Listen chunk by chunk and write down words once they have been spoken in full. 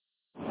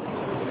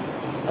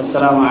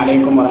السلام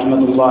عليكم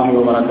ورحمة الله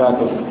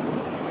وبركاته.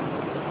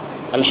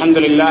 الحمد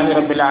لله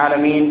رب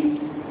العالمين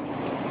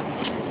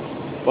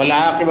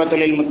والعاقبة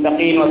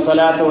للمتقين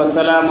والصلاة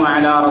والسلام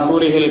على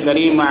رسوله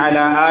الكريم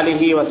وعلى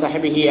آله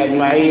وصحبه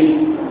أجمعين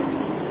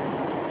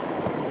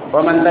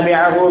ومن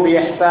تبعه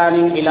بإحسان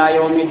إلى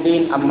يوم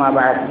الدين. أما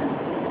بعد،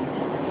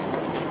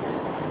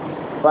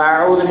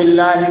 فأعوذ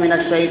بالله من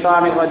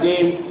الشيطان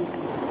الرجيم.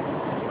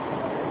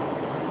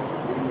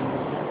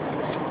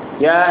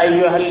 يا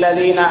أيها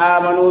الذين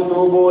آمنوا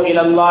توبوا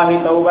إلى الله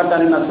توبة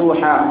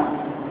نصوحا.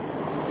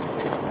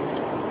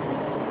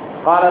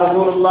 قال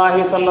رسول الله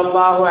صلى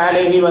الله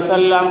عليه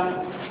وسلم: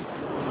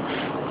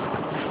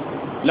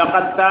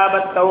 لقد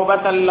تابت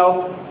توبة لو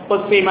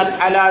قسمت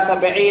على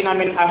 70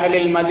 من أهل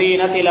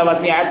المدينة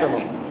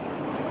لوسعتهم،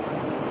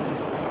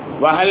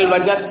 وهل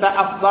وجدت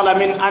أفضل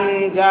من أن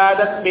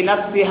جادت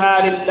بنفسها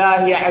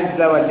لله عز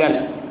وجل.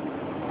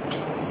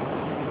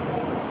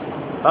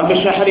 رب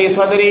اشرح لي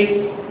صدري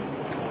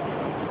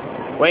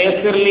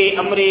ويسر لي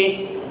أمري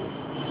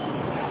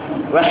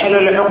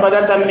واحلل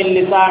عقدة من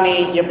لساني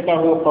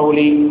يفقهوا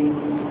قولي.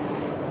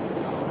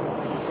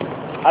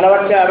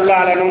 அளவற்ற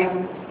அருளாளனும்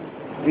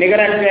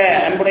நிகரற்ற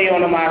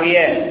அன்புடையவனுமாகிய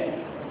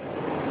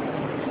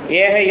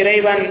ஏக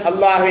இறைவன்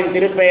அல்லாஹ்வின்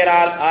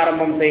திருப்பெயரால்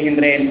ஆரம்பம்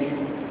செய்கின்றேன்.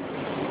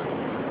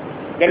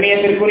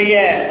 கண்ணியத்திற்குரிய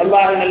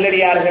அல்லாஹ்வின்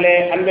நல்லடியார்களே,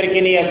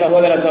 அன்பிற்கினிய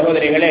சகோதர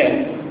சகோதரிகளே,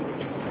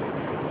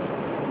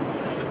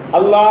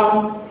 அல்லாஹ்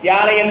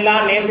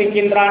யாரையெல்லாம்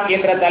நேசிக்கின்றான்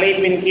என்ற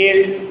தலைப்பின்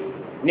கீழ்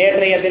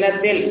நேற்றைய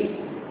தினத்தில்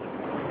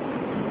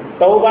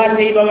தௌபா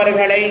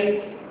செய்பவர்களை,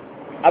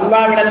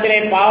 அல்லாஹ்விடத்திலே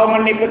பாவ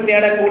மன்னிப்பு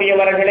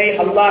தேடக்கூடியவர்களை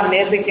அல்லாஹ்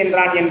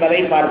நேசிக்கின்றான்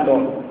என்பதை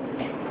பார்த்தோம்.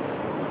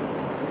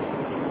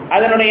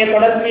 அதனுடைய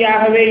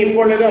தொடர்ச்சியாகவே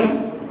இப்பொழுதும்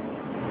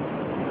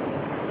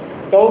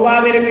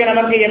தௌபாவிற்கு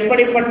நமக்கு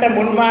எப்படிப்பட்ட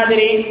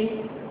முன்மாதிரி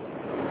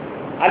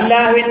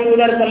அல்லாஹ்வின்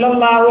தூதர்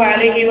ஸல்லல்லாஹு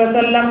அலைஹி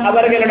வஸல்லம்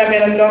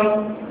அவர்களிடமிருந்தும்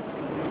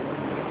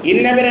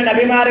இன்னபிற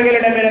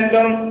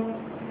நபிமார்களிடமிருந்தும்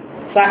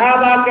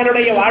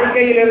சஹாபாக்களுடைய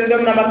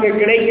வாழ்க்கையிலிருந்தும் நமக்கு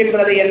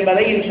கிடைக்கின்றது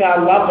என்பதை இன்ஷா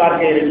அல்லாஹ்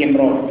பார்க்க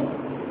இருக்கின்றோம்.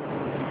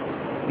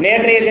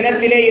 நேற்றைய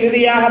தினத்திலே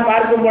இறுதியாக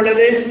பார்க்கும்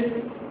பொழுது,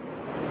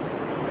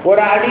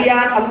 ஒரு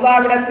அடியான்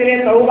அல்லாஹ்விடத்திலே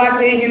தௌபா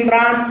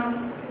செய்கின்றான்,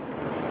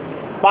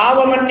 பாவ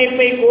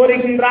மன்னிப்பை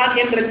கோருகின்றான்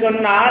என்று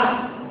சொன்னால்,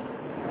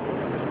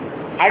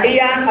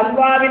 அடியான்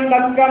அல்லாஹ்வின்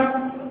பக்கம்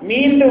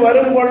மீண்டு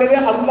வரும் பொழுது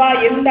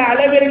அல்லாஹ் எந்த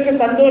அளவிற்கு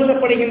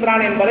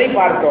சந்தோஷப்படுகின்றான் என்பதை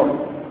பார்த்தோம்.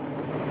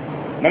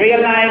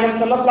 நபிகள் நாயகம்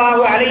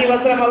ஸல்லல்லாஹு அலைஹி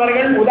வஸல்லம்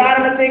அவர்கள்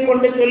உதாரணத்தை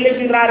கொண்டு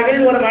சொல்லுகின்றார்கள்.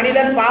 ஒரு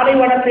மனிதன்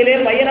பாலைவனத்திலே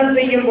பயணம்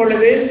செய்யும்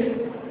பொழுது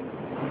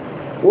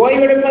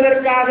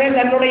ஓய்வெடுப்பதற்காக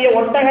தன்னுடைய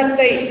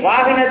ஒட்டகத்தை,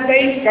 வாகனத்தை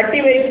கட்டி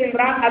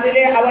வைக்கின்றான்.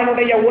 அதிலே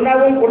அவனுடைய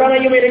உணவும்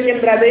உடமையும்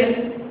இருக்கின்றது.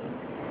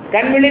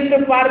 கண் விழித்து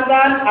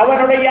பார்த்தால்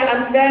அவனுடைய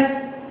அந்த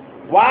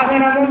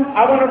வாகனமும்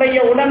அவனுடைய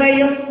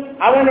உடமையும்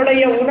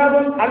அவனுடைய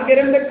உணவும்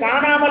அங்கிருந்து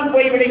காணாமல்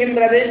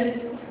போய்விடுகின்றது.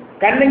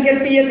 கண்ணு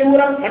கெட்டிய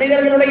தூரம்,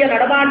 மனிதர்களுடைய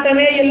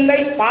நடமாட்டமே இல்லை,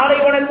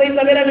 பாலைவனத்தை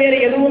தவிர வேறு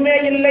எதுவுமே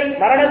இல்லை,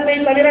 மரணத்தை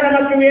தவிர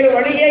நமக்கு வேறு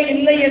வழியே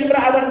இல்லை என்று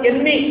அவன்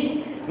எண்ணி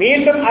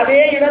மீண்டும்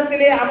அதே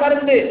இடத்திலே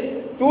அமர்ந்து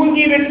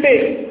தூங்கிவிட்டு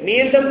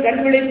மீண்டும்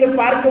கண் விழித்து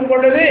பார்க்கும்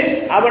பொழுது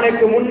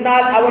அவனுக்கு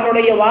முன்னால்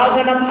அவனுடைய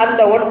வாகனம்,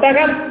 அந்த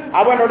ஒட்டகம்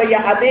அவனுடைய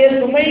அதே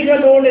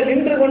சுமைகளோடு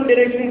நின்று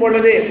கொண்டிருக்கும்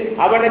பொழுது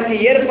அவனுக்கு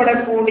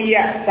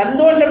ஏற்படக்கூடிய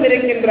சந்தோஷம்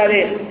இருக்கின்றது,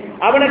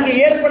 அவனுக்கு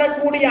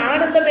ஏற்படக்கூடிய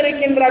ஆனந்தம்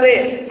இருக்கின்றது.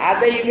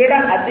 அதை விட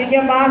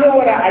அதிகமாக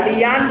ஒரு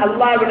அடியான்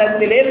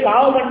அல்லாஹ்விடத்திலே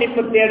பாவ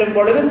மன்னிப்பு தேடும்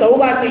பொழுது,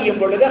 தௌபா செய்யும்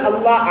பொழுது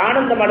அல்லாஹ்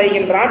ஆனந்தம்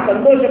அடைகின்றான்,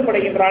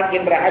 சந்தோஷப்படுகின்றான்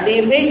என்ற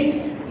ஹதீஸை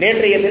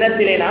நேற்றைய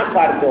தினத்திலே நாம்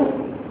பார்த்தோம்.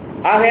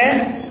 ஆக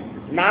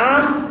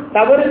நாம்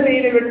தவறு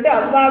செய்துவிட்டு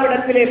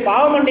அல்லாஹ்விடத்திலே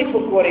பாவ மன்னிப்பு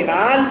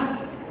கோரினால்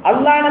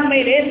அல்லாஹ் நம்மை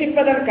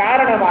நேசிப்பதன்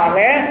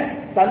காரணமாக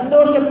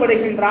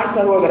சந்தோஷப்படுகின்றான்.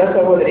 சகோதர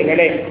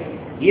சகோதரிகளே,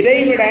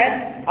 இதைவிட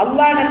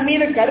அல்லாஹ் நம்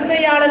மீது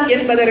கருணையாளன்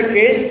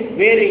என்பதற்கு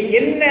வேறு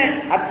என்ன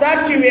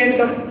அத்தாட்சி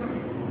வேண்டும்?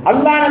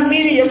 அல்லாஹ் நம்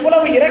மீது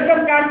எவ்வளவு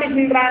இரக்கம்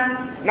காட்டுகின்றான்,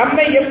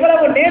 நம்மை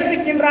எவ்வளவு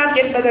நேசிக்கின்றான்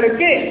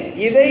என்பதற்கு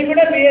இதைவிட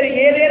வேறு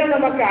ஏதேனும்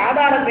நமக்கு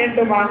ஆதாரம்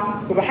வேண்டுமா?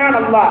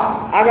 சுப்ஹானல்லாஹ்.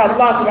 ஆக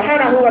அல்லாஹ்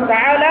சுப்ஹானஹு வ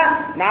தஆலா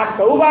நாம்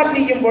தௌபா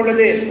செய்யும்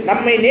பொழுது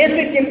நம்மை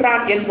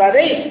நேசிக்கின்றான்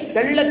என்பதை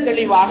தெள்ளத்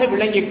தெளிவாக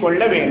விளங்கிக்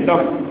கொள்ள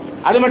வேண்டும்.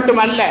 அது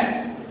மட்டுமல்ல,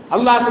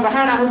 அல்லாஹ்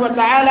சுப்ஹானஹு வ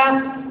தஆலா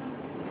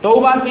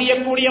தௌபா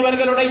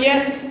செய்யக்கூடியவர்களுடைய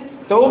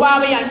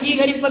தௌபாவை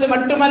அங்கீகரிப்பது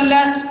மட்டுமல்ல,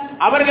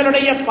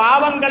 அவர்களுடைய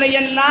பாவங்களை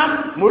எல்லாம்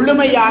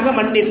முழுமையாக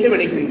மன்னித்து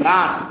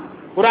விடுகின்றான்.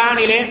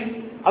 குர்ஆனிலே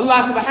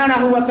அல்லாஹ்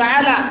சுப்ஹானஹு வ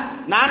தஆலா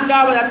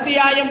 4வது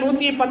அத்தியாயம்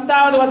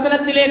 110வது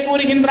வசனத்திலே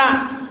கூறுகின்றான்: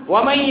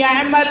 وَمَن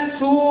يَعْمَلْ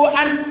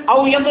سُوءًا أَوْ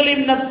يَظْلِمْ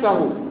نَفْسَهُ.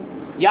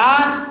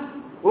 யார்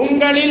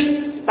உங்களில்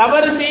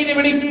தவறு செய்து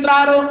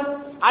விடுகின்றாரோ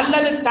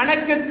அல்லது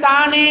தனக்கு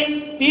தானே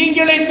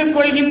தீங்கிழைத்துக்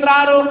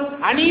கொள்கின்றாரோ,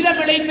 அநீதம்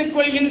இழைத்துக்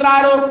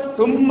கொள்கின்றாரோ,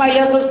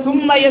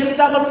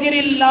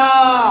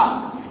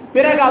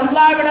 பிறகு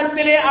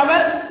அல்லாஹ்விடத்திலே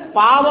அவர்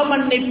பாவ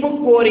மன்னிப்பு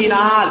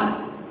கோரினால்,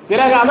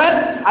 பிறகு அவர்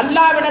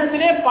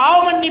அல்லாஹ்விடத்திலே பாவ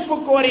மன்னிப்பு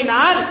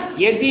கோரினால்,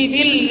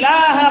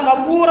 யஜிதில்லாஹ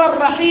கஃபூரர்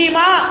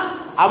ரஹீமா,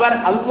 அவர்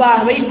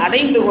அல்லாஹ்வை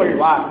அடைந்து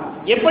கொள்வார்.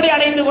 எப்படி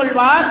அடைந்து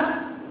கொள்வார்?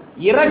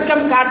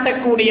 இரக்கம்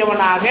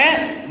காட்டக்கூடியவனாக,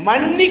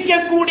 மன்னிக்க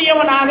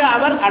கூடியவனாக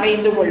அவர்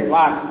அடைந்து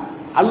கொள்வார்.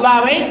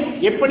 அல்லாஹ்வை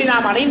எப்படி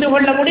நாம் அடைந்து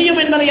கொள்ள முடியும்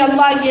என்பதை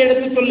அல்லாஹ் இங்கே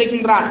எடுத்து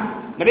சொல்லுகின்றான்.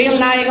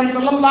 நபிகள் நாயகம்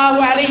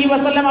ஸல்லல்லாஹு அலைஹி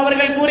வஸல்லம்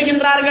அவர்கள்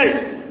கூறுகின்றார்கள்,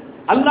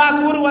 அல்லாஹ்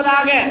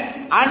கூறுவதாக,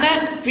 அன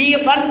ஃபீ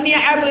ظنி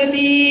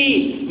அப்தி,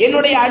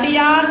 என்னுடைய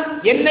அடியான்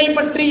என்னை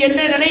பற்றி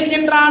என்ன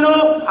நினைக்கின்றானோ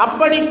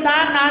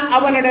அப்படித்தான் நான்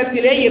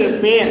அவனிடத்திலே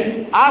இருப்பேன்.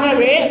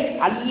 ஆகவே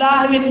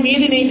அல்லாஹ்வின்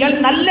மீது நீங்கள்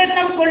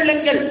நல்லெண்ணம்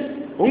கொள்ளுங்கள்.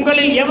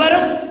 உங்களில்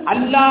எவரும்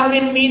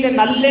அல்லாஹ்வின் மீது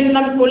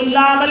நல்லெண்ணம்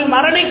கொள்ளாமல்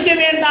மரணிக்க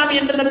வேண்டாம்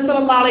என்று நபி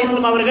ஸல்லல்லாஹு அலைஹி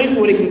வஸல்லம் அவர்கள்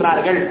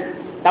கூறுகின்றார்கள்.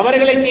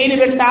 தவறுகளை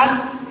செய்துவிட்டால்,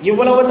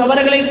 இவ்வளவு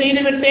தவறுகளை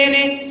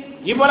செய்துவிட்டேனே,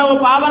 இவ்வளவு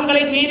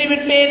பாவங்களை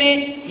செய்துவிட்டேனே,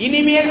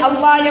 இனிமேல்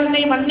அல்லாஹ்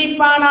என்னை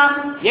மன்னிப்பானா,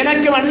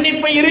 எனக்கு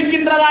மன்னிப்பு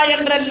இருக்கின்றதா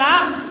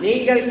என்றெல்லாம்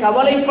நீங்கள்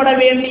கவலைப்பட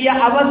வேண்டிய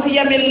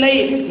அவசியமில்லை.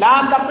 லா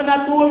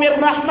தக்னது மிர்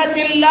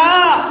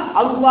ரஹ்மத்தில்லாஹ்,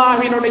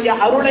 அல்லாஹ்வினுடைய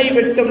அருளை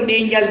விட்டும்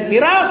நீங்கள்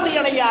நிராசை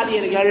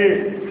அடையாதீர்கள்,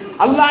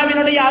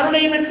 அல்லாஹ்வினுடைய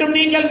அருளை விட்டும்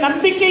நீங்கள்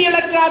நம்பிக்கை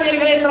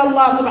இழக்காதீர்கள் என்று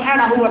அல்லாஹ்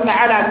சுப்ஹானஹு வ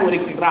தஆலா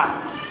கூறுகின்றார்.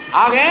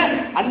 ஆக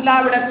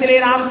அல்லாஹ்விடத்திலே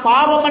நாம்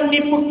பாவ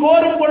மன்னிப்பு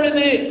கோரும்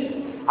பொழுது,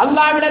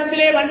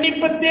 அல்லாஹ்விடத்திலே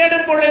மன்னிப்பு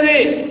தேடும் பொழுது,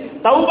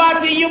 தௌபா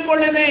செய்யும்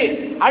பொழுது,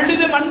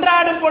 அழுது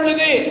மன்றாடும்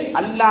பொழுது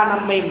அல்லாஹ்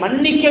நம்மை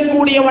மன்னிக்க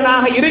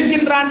கூடியவனாக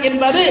இருக்கின்றான்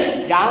என்பது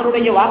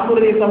யாருடைய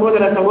வாக்குறுதி?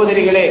 சகோதர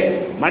சகோதரிகளே,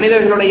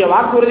 மனிதர்களுடைய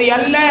வாக்குறுதி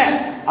அல்ல,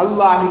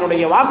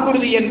 அல்லாஹ்வினுடைய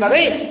வாக்குறுதி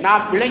என்பதை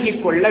நாம்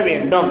விளங்கிக் கொள்ள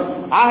வேண்டும்.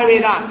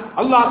 ஆகவேதான்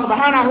அல்லாஹ்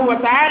சுப்ஹானஹு வ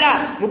தஆலா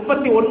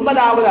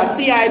 39வது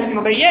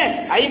அத்தியாயத்தினுடைய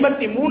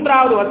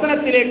 53வது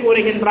வசனத்திலே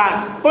கூறுகின்றான்,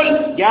 குல்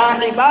யா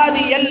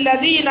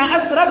இபாதியல்லதீன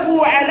அஸ்ரஃபு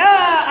அலா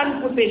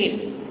அன்ஃபுஸிஹிம்,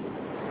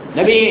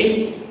 நபியே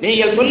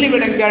நீங்கள்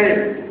சொல்லிவிடுங்கள்,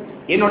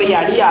 என்னுடைய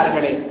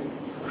அடியார்களே.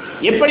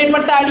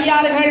 எப்படிப்பட்ட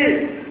அடியார்கள்?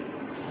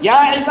 யா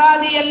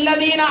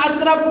இபாதியல்லதீன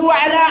அஸ்ரஃபு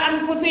அலா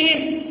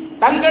அன்ஃபுஸிஹிம்,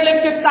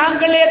 தங்களுக்கு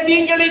தாங்களே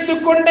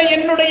தீங்கிழைத்துக் கொண்ட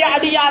என்னுடைய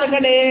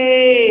அடியார்களே.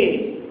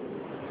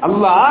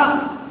 அல்லாஹ்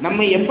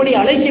நம்மை எப்படி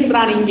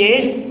அழைக்கின்றான் இங்கே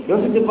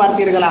யோசித்து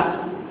பார்த்தீர்களா?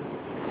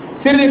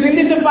 சிறிது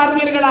சிந்தித்து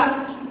பார்த்தீர்களா?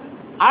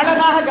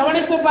 ஆழமாக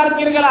கவனித்து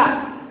பார்த்தீர்களா?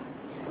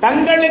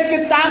 தங்களுக்கு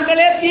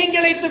தாங்களே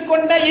தீங்கிழைத்துக்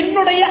கொண்ட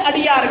என்னுடைய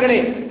அடியார்களே.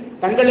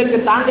 தங்களுக்கு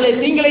தாங்களே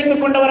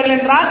தீங்கிழைத்துக் கொண்டவர்கள்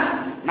என்றால்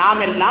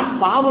நாம் எல்லாம்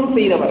பாவம்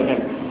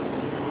செய்தவர்கள்,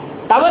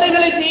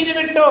 தவறுகளை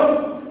செய்துவிட்டோம்.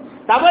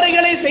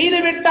 தவறுகளை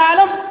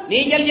செய்துவிட்டாலும்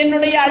நீங்கள்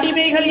என்னுடைய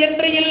அடிமைகள்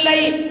என்று இல்லை.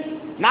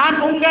 நான்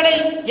உங்களை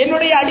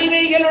என்னுடைய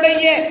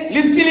அடிமைகளுடைய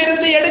லிஸ்டில்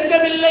இருந்து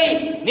எடுக்கவில்லை.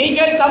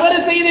 நீங்கள் தவறு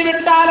செய்து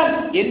விட்டாலும்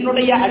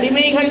என்னுடைய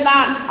அடிமைகள்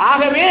தான்.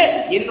 ஆகவே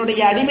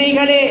என்னுடைய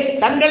அடிமைகளே,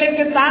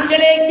 தங்களுக்கு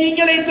தாங்களே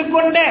தீங்கிழைத்துக்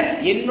கொண்ட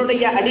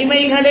என்னுடைய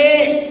அடிமைகளே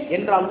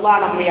என்று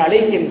அல்லாஹ் நம்மை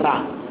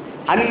அழைக்கின்றான்.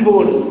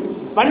 அன்போடு,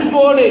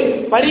 பண்போடு,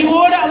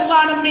 பரிவோடு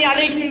அல்லாஹ் நம்மை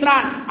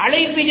அழைக்கின்றான்.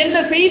 அழைத்து என்ன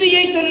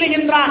செய்தியை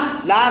சொல்லுகின்றான்?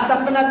 லா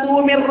தக்னது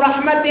மிர்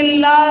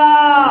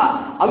ரஹ்மத்தில்லாஹ்,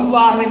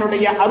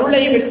 அல்லாஹ்வினுடைய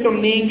அருளை விட்டும்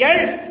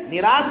நீங்கள்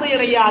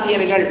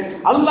நிராசையடையாதீர்கள்,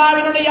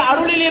 அல்லாஹ்வினுடைய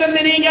அருளில்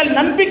இருந்து நீங்கள்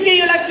நம்பிக்கை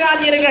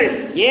இழக்காதீர்கள்.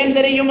 ஏன்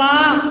தெரியுமா?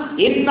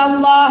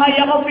 இன்னல்லாஹ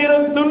யக்ஃபிரு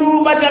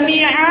துனூப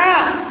ஜமீஆ,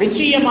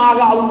 நிச்சயமாக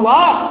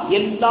அல்லாஹ்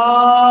எல்லா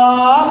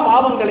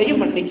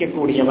பாவங்களையும் மன்னிக்க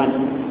கூடியவன்.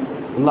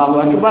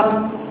 அல்லாஹு அக்பர்.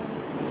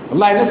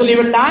 அல்லாஹ் என்ன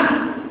சொல்லிவிட்டான்?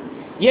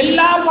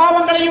 எல்லா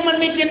பாவங்களையும்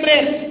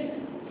மன்னிக்கின்றேன்.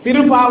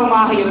 சிறு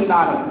பாவமாக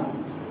இருந்தாலும்,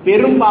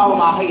 பெரும்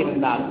பாவமாக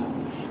இருந்தாலும்,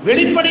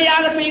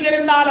 வெளிப்படையாக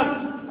செய்திருந்தாலும்,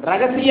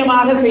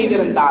 ரகசியமாக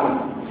செய்திருந்தாலும்,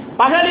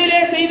 பகலிலே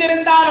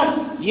செய்திருந்தாலும்,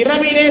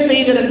 இரவிலே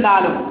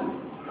செய்திருந்தாலும்,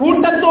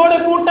 கூட்டத்தோடு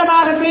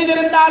கூட்டமாக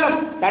செய்திருந்தாலும்,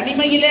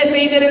 தனிமையிலே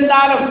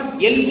செய்திருந்தாலும்,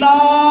 எல்லா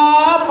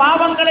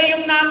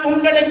பாவங்களையும் நான்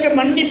உங்களுக்கு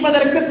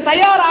மன்னிப்பதற்கு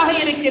தயாராக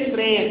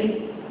இருக்கின்றேன்.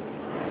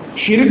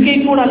 ஷிர்க்கை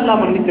கூட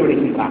அல்லாஹ் மன்னித்து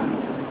விடுகின்றான்.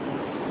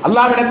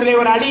 அல்லாஹ்விடத்திலே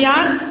ஒரு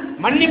அடியான்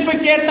மன்னிப்பு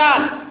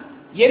கேட்டால்,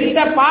 எந்த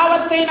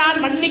பாவத்தை நான்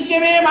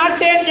மன்னிக்கவே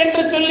மாட்டேன்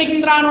என்று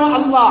சொல்லுகின்றானோ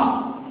அல்லாஹ்,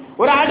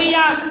 ஒரு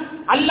அடியான்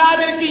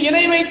அல்லாஹ்விற்கு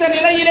இணை வைத்த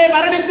நிலையிலே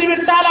மரணித்து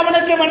விட்டால்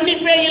அவனுக்கு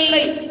மன்னிப்பே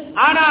இல்லை.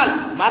 ஆனால்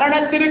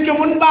மரணத்திற்கு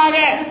முன்பாக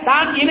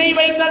தான் இணை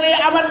வைத்ததை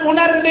அவன்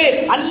உணர்ந்து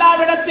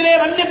அல்லாஹ்விடத்திலே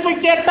மன்னிப்பு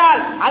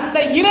கேட்டால் அந்த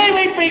இணை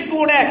வைப்பை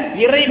கூட,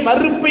 இறை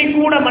மறுப்பை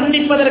கூட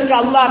மன்னிப்பதற்கு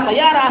அல்லாஹ்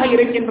தயாராக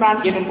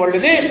இருக்கின்றான். எனும்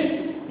பொழுது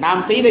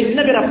நாம் செய்த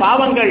இன்ன பிற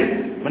பாவங்கள்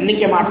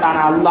மன்னிக்க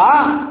மாட்டானா?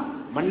 அல்லாஹ்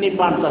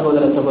மன்னிப்பான்.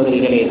 சகோதர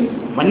சகோதரிகளே,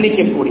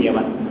 மன்னிக்க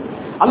கூடியவன்.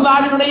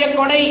 அல்லாஹ்வினுடைய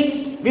கொடை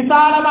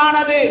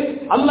விசாலமானது,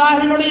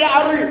 அல்லாஹ்வினுடைய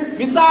அருள்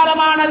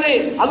விசாலமானது,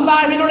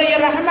 அல்லாஹ்வினுடைய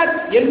ரஹ்மத்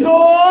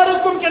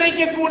எல்லோருக்கும்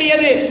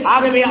கிடைக்கக்கூடியது.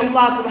 ஆகவே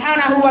அல்லாஹ்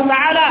சுப்ஹானஹு வ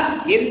தஆலா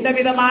எந்த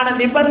விதமான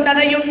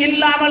நிபந்தனையும்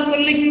இல்லாமல்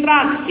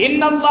சொல்லுகின்றான்,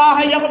 இன்னல்லாஹ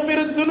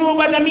யக்ஃபிரு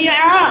துனூப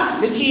ஜமீஆ,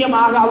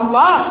 நிச்சயமாக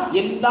அல்லாஹ்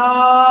எல்லா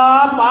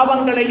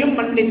பாவங்களையும்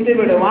மன்னித்து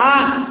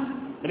விடுவான்.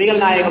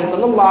 நபிகள் நாயகம்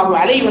ஸல்லல்லாஹு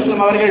அலைஹி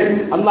வஸல்லம் அவர்கள்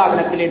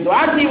அல்லாஹ்விடத்திலே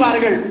துஆ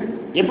செய்வார்கள்.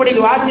 எப்படி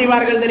துஆ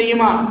செய்வார்கள்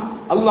தெரியுமா?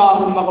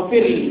 அல்லாஹும்ம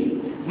க்ஃபிர்லி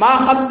மா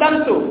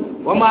கத்தம்து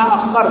வமா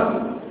அக்ஹர்து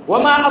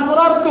வமா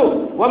அஸ்ரர்து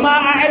வமா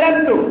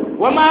அஅலன்து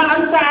வமா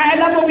அன்த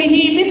அஅலமு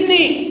பிஹி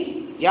மின்னி.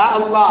 யா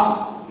அல்லாஹ்,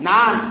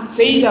 நான்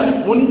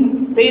முன்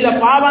செய்த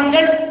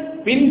பாவங்கள்,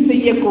 பின்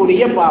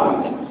செய்யக்கூடிய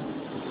பாவங்கள்,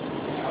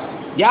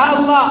 யா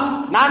அல்லாஹ்,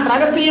 நான்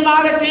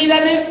ரகசியமாக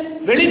செய்தது,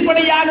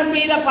 வெளிப்படையாக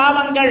செய்த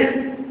பாவங்கள்,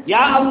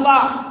 யா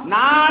அல்லாஹ்,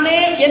 நானே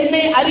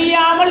என்னை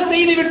அறியாமல்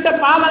செய்துவிட்ட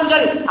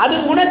பாவங்கள், அது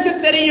உனக்கு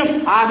தெரியும்.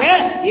 ஆக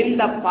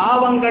இந்த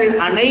பாவங்கள்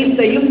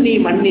அனைத்தையும் நீ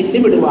மன்னித்து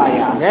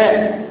விடுவாயாக.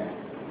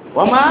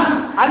 வமா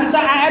அன்த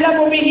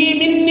அஅலமு பிஹி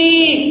மின்னி,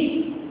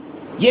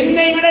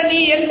 என்னை விட நீ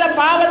எந்த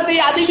பாவத்தை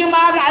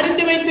அதிகமாக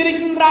அறிந்து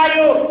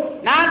வைத்திருக்கின்றாயோ,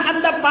 நான்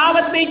அந்த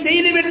பாவத்தை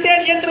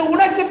செய்துவிட்டேன் என்று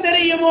உனக்கு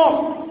தெரியுமோ,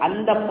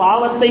 அந்த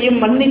பாவத்தையும்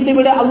மன்னித்து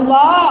விட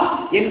அல்லாஹ்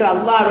என்று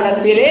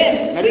அல்லாஹ்விடத்திலே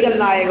நபிகள்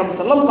நாயகம்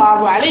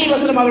ஸல்லல்லாஹு அலைஹி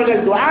வஸல்லம்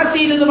அவர்கள் துஆ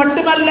செய்தது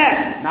மட்டுமல்ல,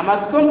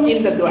 நமக்கும்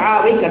இந்த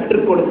துஆவை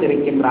கற்றுக்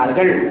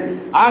கொடுத்திருக்கின்றார்கள்.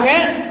 ஆக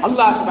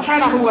அல்லாஹ்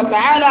சுப்ஹானஹு வ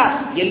தஆலா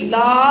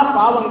எல்லா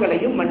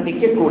பாவங்களையும்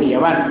மன்னிக்க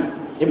கூடியவன்.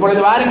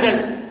 இப்பொழுது வாருங்கள்,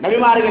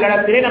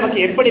 நபிமார்களிடத்திலே நமக்கு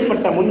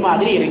எப்படிப்பட்ட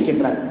முன்மாதிரி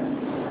இருக்கின்றது.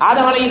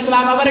 ஆதம்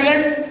அலைஹிஸ்ஸலாம்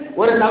அவர்கள்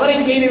ஒரு தவறை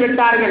செய்து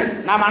விட்டார்கள்,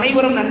 நாம்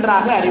அனைவரும்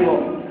நன்றாக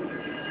அறிவோம்.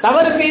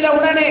 தவறு செய்த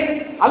உடனே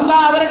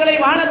அல்லாஹ் அவர்களை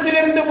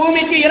வானத்திலிருந்து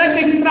பூமிக்கு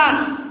இறக்குகின்றான்.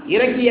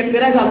 இறக்கிய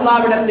பிறகு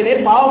அல்லாஹ்விடத்திலே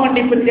பாவ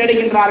மன்னிப்பு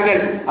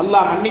தேடுகின்றார்கள்.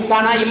 அல்லாஹ்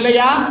மன்னித்தானா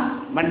இல்லையா?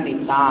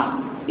 மன்னித்தான்.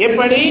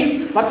 எப்படி?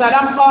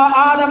 ஃபதலக்கா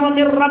ஆதமு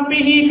மிர்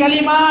ரப்பிஹி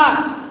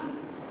கலிமாத்,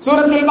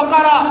 சூரத்துல்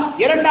பக்ரா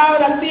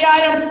 2வது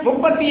அத்தியாயம்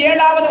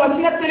 37வது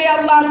வசனத்திலே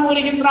அல்லாஹ்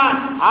கூறுகின்றான்,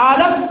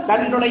 ஆதம்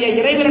தன்னுடைய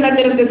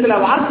இறைவனிடமிருந்து சில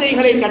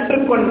வார்த்தைகளை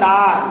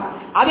கற்றுக்கொண்டார்.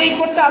 அதை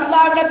கொண்டு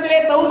அல்லாஹ்விடத்திலே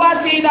தௌபா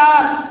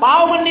செய்தார்,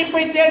 பாவ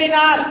மன்னிப்பை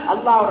தேடினார்.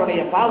 அல்லாஹ்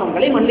அவருடைய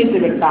பாவங்களை மன்னித்து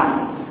விட்டான்.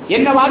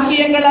 என்ன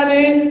வாக்கியங்கள்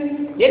அது?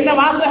 என்ன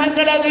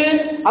வாசகங்கள் அது?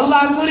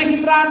 அல்லாஹ்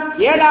கூறுகின்றான்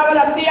 7வது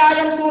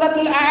அத்தியாயம்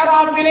சூரத்துல்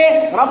அஅராஃபிலே,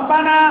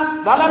 ரப்பனா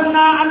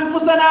ஸலம்னா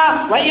அன்ஃபுஸனா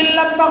வ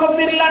இல்லம்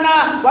தக்ஃபிர் லனா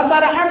வ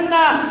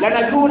தர்ஹம்னா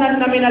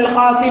லனகூனன்ன மினல்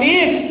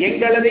காஸிரீன்,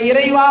 எங்களது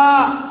இறைவா,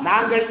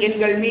 நாங்கள்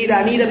எங்கள் மீது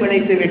அநீதம்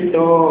இழைத்து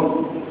விட்டோம்.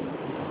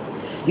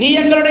 நீ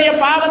எங்களுடைய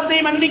பாவத்தை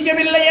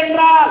மன்னிக்கவில்லை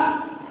என்றால்,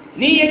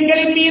 நீ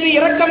எங்களின் மீது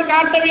இரக்கம்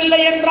காட்டவில்லை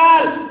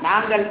என்றால்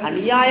நாங்கள்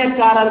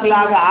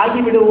அநியாயக்காரர்களாக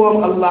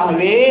ஆகிவிடுவோம்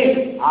அல்லாஹ்வே.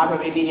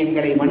 ஆகவே நீ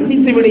எங்களை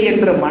மன்னித்து விடு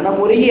என்று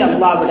மனமுருகி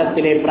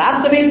அல்லாஹ்விடத்திலே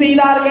பிரார்த்தனை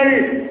செய்தார்கள்,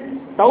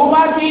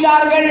 தௌபா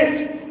செய்தார்கள்,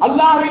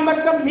 அல்லாஹ்வின்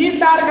பக்கம்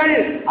மீண்டார்கள்.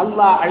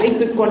 அல்லாஹ்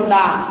அழைத்துக்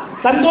கொண்டான்,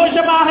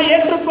 சந்தோஷமாக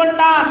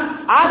ஏற்றுக்கொண்டான்.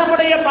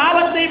 ஆதமுடைய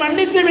பாவத்தை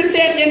மன்னித்து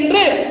விட்டேன்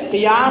என்று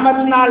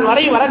கியாமத் நாள்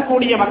வரை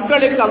வரக்கூடிய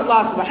மக்களுக்கு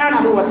அல்லாஹ்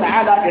சுப்ஹானஹு வ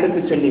தஆலா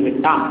எடுத்து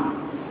சொல்லிவிட்டான்.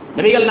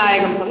 நபிகள்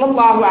நாயகம்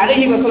ஸல்லல்லாஹு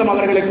அலைஹி வஸல்லம்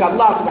அவர்களுக்கு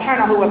அல்லாஹ்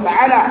சுப்ஹானஹு வ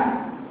தஆலா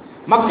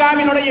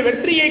மக்காவினுடைய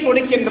வெற்றியை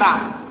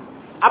கொடுக்கின்றான்.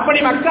 அப்படி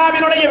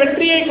மக்காவினுடைய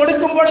வெற்றியை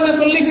கொடுக்கும் பொழுது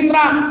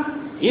சொல்லுகின்றான்,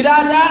 இதா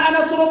ஜாஅ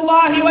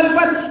நஸ்ருல்லாஹி வல்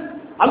ஃபத்,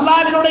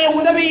 அல்லாஹ்வினுடைய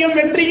உதவியும்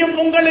வெற்றியும்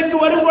உங்களுக்கு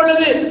வரும்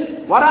பொழுது,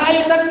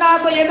 வரஅய்தன்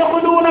நாஸ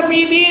யதுகுலூன ஃபீ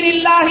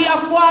தீனில்லாஹி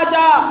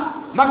அஃப்வாஜா,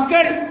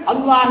 மக்கள்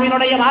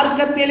அல்லாஹ்வினுடைய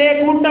மார்க்கத்திலே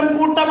கூட்டம்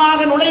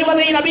கூட்டமாக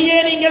நுழைவதை நபியே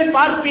நீங்கள்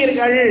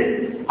பார்ப்பீர்கள்.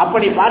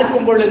 அப்படி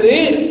பார்க்கும் பொழுது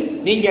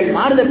நீங்கள்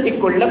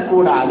மாறுதட்டிக் கொள்ளக்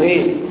கூடாது,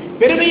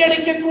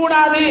 பெருமையடிக்க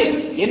கூடாது.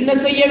 என்ன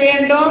செய்ய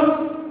வேண்டும்?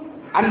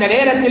 அந்த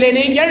நேரத்திலே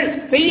நீங்கள்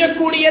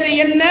செய்யக்கூடியது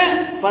என்ன?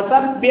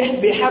 ஃபஸப்பிஹ்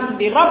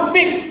பிஹம்தி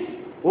ரப்பிக்,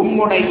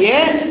 உம்முடைய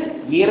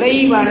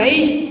இறைவனை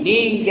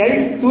நீங்கள்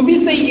துதி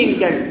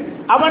செய்யுங்கள்,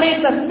 அவனை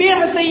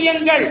தஸ்பீஹ்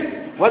செய்யுங்கள்,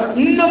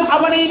 இன்னும்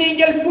அவனை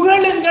நீங்கள்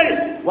புகழுங்கள்,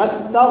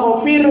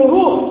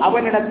 வஸ்தக்ஃபிருஹு,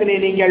 அவனிடத்திலே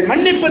நீங்கள்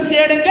மன்னிப்பு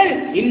தேடுங்கள்,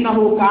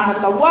 இன்னஹு கான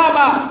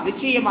தவ்வாபா,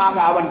 நிச்சயமாக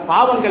அவன்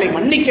பாவங்களை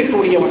மன்னிக்க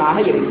கூடியவனாக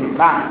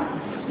இருக்கின்றான்.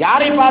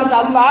 யாரை பார்த்து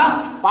அல்லாஹ்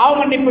பாவ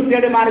மன்னிப்பு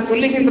தேடுமாறு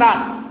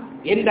சொல்லுகின்றான்?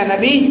 எந்த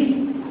நபி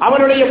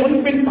அவருடைய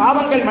முன்பின்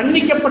பாவங்கள்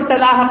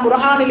மன்னிக்கப்பட்டதாக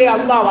குர்ஆனிலே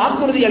அல்லாஹ்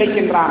வாக்குறுதி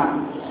அளிக்கின்றான்.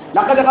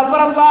 லகத்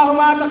கஃபரல்லாஹு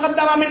மா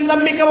தகத்தம மின்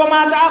தம்பிக வ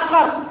மா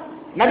தஅக்கர்,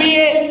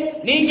 நபியே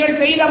நீங்கள்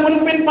செய்த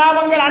முன்பின்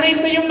பாவங்கள்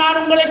அனைத்தையும் நான்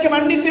உங்களுக்கு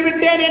மன்னித்து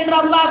விட்டேன் என்று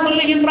அல்லாஹ்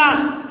சொல்லுகின்றான்.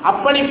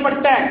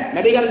 அப்படிப்பட்ட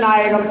நபிகள்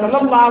நாயகம்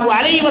ஸல்லல்லாஹு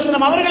அலைஹி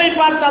வஸல்லம் அவர்களை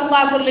பார்த்து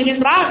அல்லாஹ்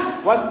சொல்லுகின்றான்,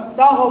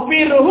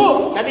 வஸ்தக்ஃபிருஹு,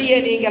 நபியே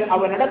நீங்கள்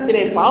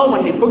அவனிடத்திலே பாவ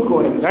மன்னிப்பு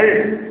கோருங்கள்.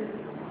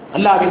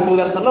 அல்லாஹ்வின்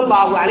தூதர்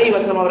ஸல்லல்லாஹு அலைஹி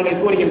வஸல்லம்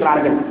அவர்கள்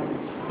கூறுகின்றார்கள்,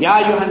 யா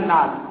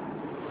அய்யுஹன்னாஸ்,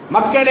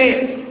 மக்களே,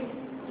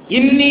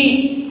 இன்னி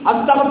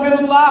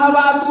அஸ்தக்ஃபிருல்லாஹ வ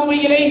அத்தூபு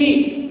இலைஹி,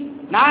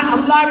 நான்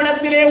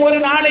அல்லாஹ்விடத்திலே ஒரு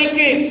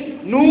நாளைக்கு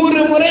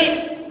 100 முறை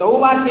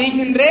தௌபா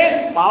செய்கின்றேன்,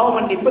 பாவ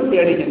மன்னிப்பு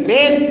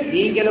தேடுகின்றேன்.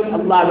 நீங்களும்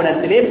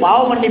அல்லாஹ்விடத்திலே பாவ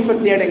மன்னிப்பு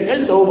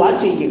தேடுங்கள், தௌபா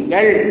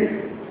செய்யுங்கள்.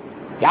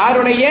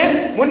 யாருடைய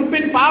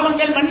முன்பின்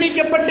பாவங்கள்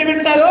மன்னிக்கப்பட்டு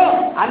விட்டதோ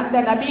அந்த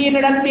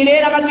நபியினிடத்திலே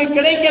நமக்கு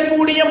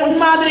கிடைக்கக்கூடிய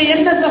முன்மாதிரி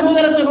என்ன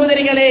சகோதர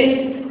சகோதரிகளே?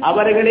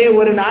 அவர்களே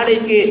ஒரு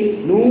நாளைக்கு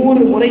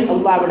 100 முறை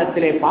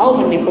அல்லாஹ்விடத்திலே பாவ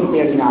மன்னிப்பு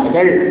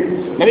தேடினார்கள்.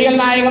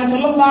 நபிகள் நாயகம்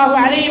ஸல்லல்லாஹு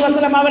அலைஹி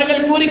வஸல்லம்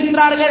அவர்கள்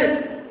கூறுகின்றார்கள்,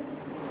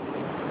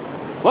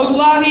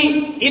 வல்லாஹி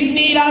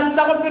இன்னி லா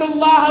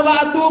அஸ்தக்ஃபிருல்லாஹ வ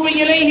அதூபு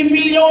இலைஹி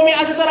ஃபில் யௌமி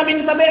அக்ஸர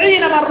மின்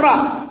 70 மர்ரா.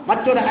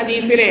 மற்றொரு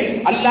ஹதீஸிலே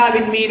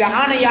அல்லாஹ்வின் மீது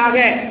ஆணையாக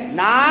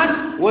நான்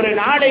ஒரு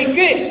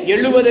நாளைக்கு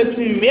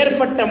 70க்கும்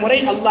மேற்பட்ட முறை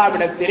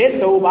அல்லாஹ்விடத்திலே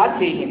தௌபா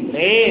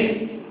செய்கின்றேன்.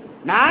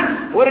 நான்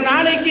ஒரு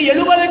நாளைக்கு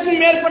 70க்கும்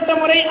மேற்பட்ட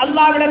முறை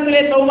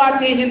அல்லாஹ்விடத்திலே தௌபா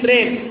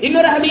செய்கின்றேன்.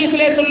 இன்னொரு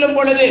ஹதீஸிலே சொல்லும்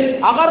பொழுது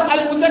அவர்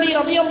அல்-குதனி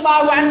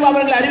ரலியல்லாஹு அன்ஹு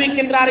அவர்கள்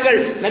அறிவிக்கின்றார்கள்,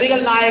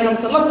 நபிகள் நாயகம்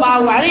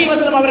ஸல்லல்லாஹு அலைஹி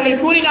வஸல்லம்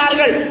அவர்கள்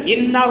கூறினார்கள்,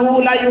 இன்னஹு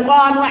லா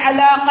யுகானு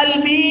அலா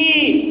கல்பி,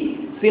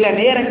 சில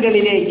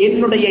நேரங்களிலே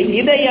என்னுடைய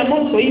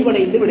இதயமும்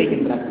தொய்வடைந்து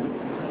விடுகின்றது,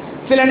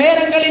 சில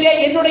நேரங்களிலே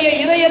என்னுடைய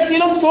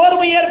இதயத்திலும்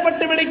சோர்வு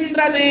ஏற்பட்டு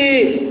விடுகின்றது.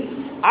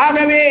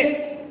 ஆகவே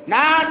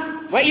நான்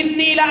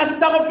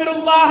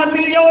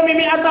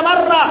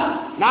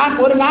நான்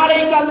ஒரு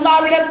நாளைக்கு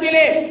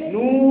அல்லாஹ்விடத்திலே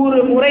 100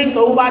 முறை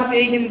தௌபா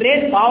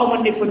செய்கின்றேன், பாவ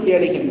மன்னிப்பு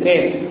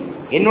தேடுகின்றேன்.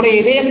 என்னுடைய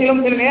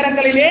இதயத்திலும் சில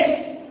நேரங்களிலே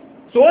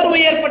சோர்வு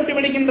ஏற்பட்டு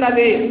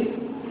விடுகின்றது,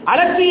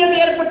 அலட்சியம்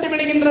ஏற்பட்டு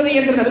விடுகின்றது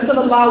என்று நபி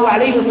ஸல்லல்லாஹு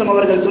அலைஹி வஸல்லம்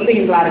அவர்கள்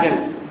சொல்லுகின்றார்கள்.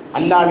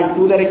 அல்லாஹ்வின்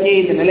தூதருக்கே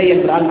இந்த நிலை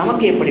என்றால்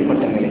நமக்கு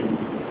எப்படிப்பட்ட நிலை?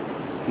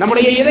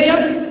 நம்முடைய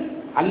இதயம்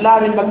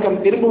அல்லாஹ்வின் பக்கம்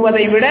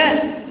திரும்புவதை விட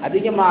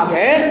அதிகமாக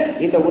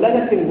இந்த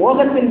உலகத்தின்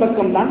மோகத்தின்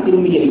பக்கம் தான்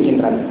திரும்பி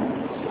இருக்கின்றது.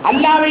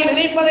 அல்லாஹ்வை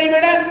நினைப்பதை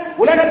விட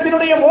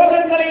உலகத்தினுடைய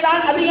மோகங்களை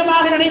தான்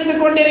அதிகமாக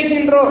நினைத்துக்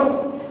கொண்டிருக்கின்றோம்,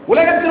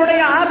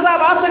 உலகத்தினுடைய ஆசா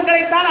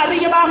வாசங்களை தான்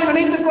அதிகமாக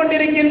நினைத்துக்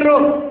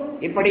கொண்டிருக்கின்றோம்.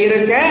 இப்படி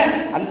இருக்க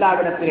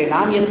அல்லாஹ்விடத்திலே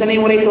நாம் எத்தனை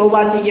முறை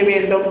தௌபா செய்ய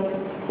வேண்டும்?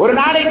 ஒரு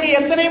நாளைக்கு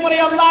எத்தனை முறை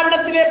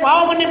அல்லாஹ்விடத்திலே பாவ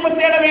மன்னிப்பு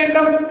தேட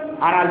வேண்டும்?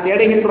 ஆனால்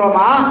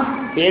தேடுகின்றோமா?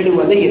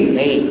 தேடுவது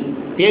இல்லை.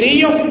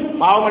 தெரியும்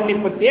பாவ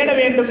மன்னிப்பு தேட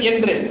வேண்டும்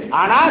என்று,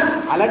 ஆனால்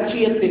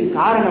அலட்சியத்தின்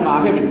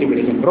காரணமாக விட்டு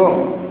விடுகின்றோம்.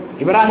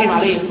 இப்ராஹிம்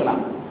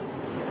அலைஹிஸ்ஸலாம்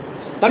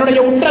தன்னுடைய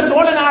உற்ற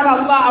தோழனாக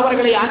அல்லாஹ்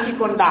அவர்களை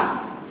ஆக்கிக் கொண்டார்.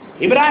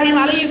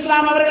 இப்ராஹிம்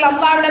அலைஹிஸ்ஸலாம் அவர்கள்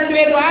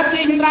அல்லாஹ்விடத்திலே துஆ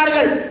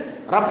செய்கின்றார்கள்,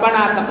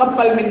 ரப்பனா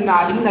தகப்பல் மின்னா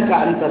இன்னக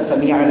அன்தஸ்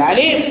ஸமீஉல்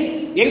அலீம்,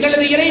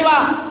 எங்களது இறைவா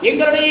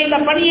எங்களுடைய இந்த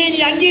பணியை நீ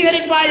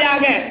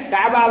அங்கீகரிப்பாயாக.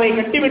 கஅபாவை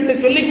கட்டிவிட்டு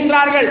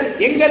சொல்லுகின்றார்கள்,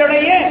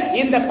 எங்களுடைய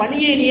இந்த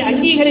பணியை நீ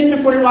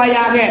அங்கீகரித்துக்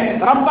கொள்வாயாக.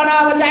 ரப்பனா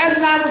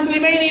வஜஅல்னா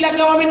முஸ்லிமைன் லக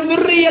வ மின்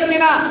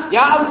ذُرِّيَّتِنَا,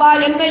 யா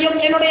அல்லாஹ் என்னையும்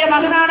என்னுடைய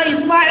மகனான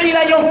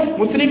இஸ்மாயிலையும்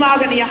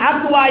முஸ்லிமாக நீ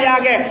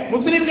ஆக்குவாயாக,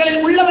 முஸ்லிம்களில்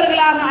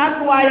உள்ளவர்களாக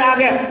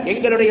ஆக்குவாயாக.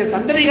 எங்களுடைய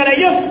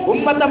சந்ததிகளையும்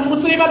உம்மத்தம்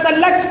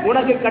முஸ்லிமத்தல் லக்,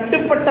 உனக்கு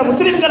கட்டுப்பட்ட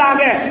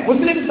முஸ்லிம்களாக,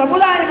 முஸ்லிம்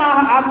சமுதாயமாக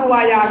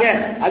ஆக்குவாயாக.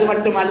 அது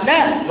மட்டுமல்ல,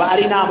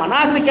 வஅரினா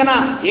மனாசிகனா,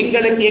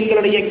 எங்களுக்கு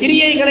எங்களுடைய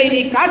கிரியைகளை நீ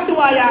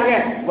காட்டுவாயாக.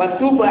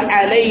 வதுப்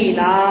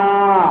அலைனா,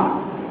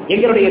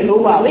 எங்களுடைய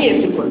தௌபாவை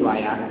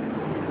ஏற்றுக்கொள்வாயாக,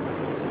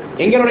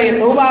 எங்களுடைய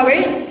தௌபாவை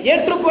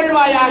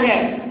ஏற்றுக்கொள்வாயாக.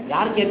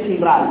 யார்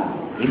கேட்கின்றார்?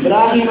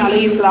 இப்ராஹிம்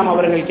அலைஹிஸ்ஸலாம்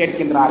அவர்கள்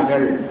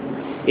கேட்கின்றார்கள்.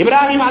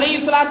 இப்ராஹிம்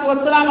அலைஹிஸ்ஸலாத்து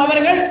வஸ்ஸலாம்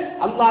அவர்கள்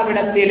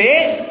அல்லாஹ்விடத்திலே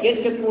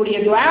கேட்கக்கூடிய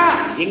துஆ,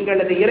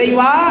 எங்களது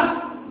இறைவா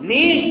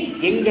நீ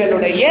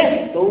எங்களுடைய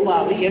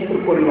தௌபாவை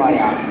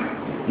ஏற்றுக்கொள்வாயாக.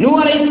 நூஹ்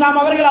அலைஹிஸ்ஸலாம்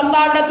அவர்கள்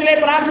அல்லாஹ்விடத்திலே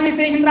பிரார்த்தனை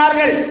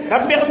செய்கின்றார்கள்,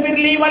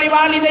 ரப்பிக்ஃபிர்லி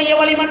வலிவாலிதைய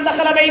வலிமன்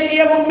தகல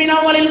பைத்திய முஃமினா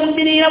வலில்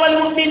முஃமினீன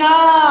வல்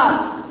முஃமினாத்,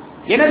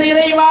 எனது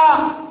இறைவா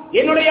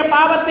என்னுடைய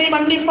பாவத்தை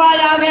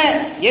மன்னிப்பாயாக,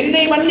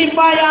 என்னை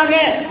மன்னிப்பாயாக,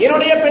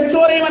 என்னுடைய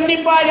பெற்றோரை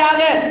மன்னிப்பாயாக,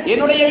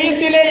 என்னுடைய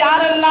வீட்டிலே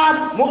யாரெல்லாம்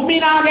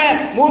முஃமினாக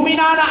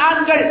மூமினான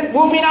ஆண்கள்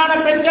மூமினான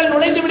பெண்கள்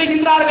நுழைந்து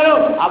விடுகின்றார்களோ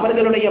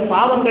அவர்களுடைய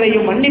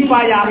பாவங்களையும்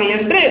மன்னிப்பாயாக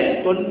என்று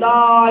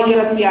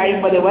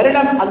 950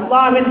 வருடம்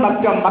அல்லாஹ்வின்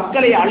பக்கம்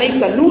மக்களை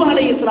அழைத்த நூஹ்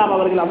அலைஹிஸ்ஸலாம்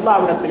அவர்கள்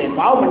அல்லாஹ்விடத்திலே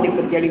பாவ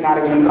மன்னிப்பு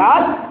தேடினார்கள்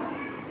என்றால்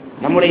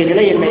நம்முடைய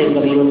நிலை என்ன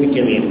என்பதை யோசிக்க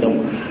வேண்டும்.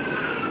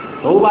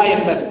 தௌபா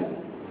என்பது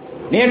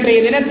நேற்றைய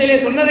தினத்திலே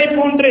சொன்னதை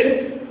போன்று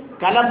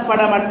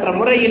கலப்படமற்ற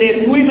முறையிலே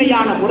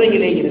தூய்மையான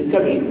முறையிலே இருக்க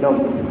வேண்டும்.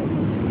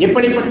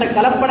 எப்படிப்பட்ட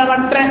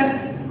கலப்படமற்ற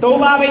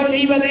தௌபாவை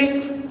செய்வது?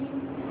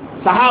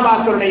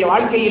 சஹாபாக்களுடைய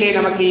வாழ்க்கையிலே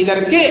நமக்கு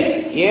இதற்கு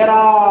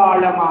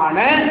ஏராளமான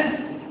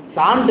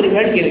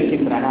சான்றுகள்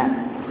இருக்கின்றன.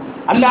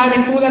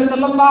 அல்லாஹ்வின் தூதர்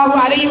ஸல்லல்லாஹு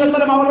அலைஹி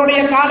வஸல்லம்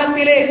அவருடைய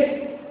காலத்திலே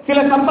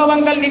சில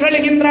சம்பவங்கள்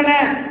நிகழ்கின்றன.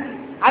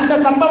 அந்த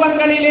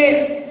சம்பவங்களிலே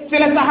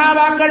சில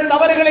சஹாபாக்கள்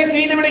தவறுகளை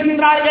செய்து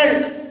விடுகின்றார்கள்.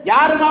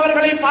 யாரும்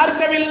அவர்களை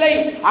பார்க்கவில்லை,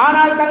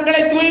 ஆனால் தங்களை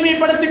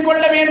தூய்மைப்படுத்திக்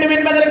கொள்ள வேண்டும்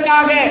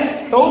என்பதற்காக,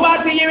 தௌபா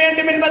செய்ய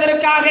வேண்டும்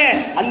என்பதற்காக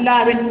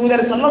அல்லாஹ்வின்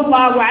தூதர்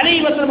ஸல்லல்லாஹு அலைஹி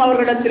வஸல்லம்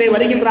அவர்களிடத்திலே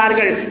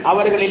வருகின்றார்கள்.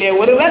 அவர்களிலே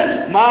ஒருவர்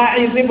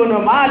மாஇஸ் இப்னு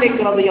மாலிக்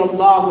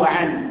ரலியல்லாஹு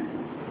அன்ஹு.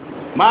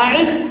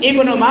 மாஇஸ்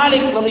இப்னு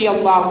மாலிக்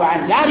ரலியல்லாஹு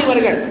அன்ஹு யார்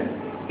இவர்கள்?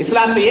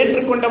 இஸ்லாத்தை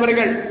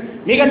ஏற்றுக்கொண்டவர்கள்,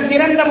 மிக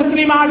சிறந்த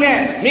முஸ்லிமாக,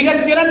 மிக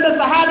சிறந்த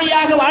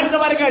சஹாபியாக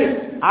வாழ்ந்தவர்கள்.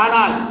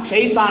 ஆனால்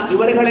ஷைத்தான்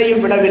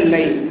இவர்களையும்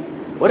விடவில்லை.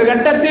 ஒரு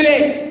கட்டத்திலே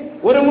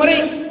ஒரு முறை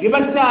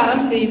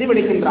விபச்சாரம் செய்து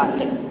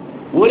விடுகின்றார்கள்.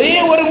 ஒரே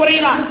ஒரு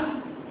முறைதான்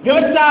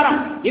விபச்சாரம்.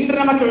 இன்று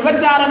நமக்கு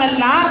விபச்சாரம்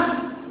எல்லாம்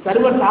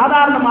சர்வ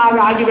சாதாரணமாக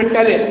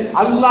ஆகிவிட்டது.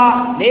 அல்லாஹ்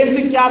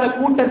நேசிக்காத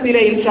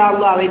கூட்டத்திலே இன்ஷா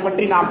அல்லாஹ் அதை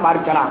பற்றி நாம்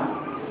பார்க்கலாம்.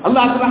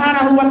 அல்லாஹ்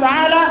சுப்ஹானஹு வ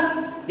தஆலா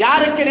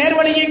யாருக்கு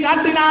நேர்வழியை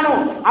காட்டினானோ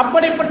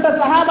அப்படிப்பட்ட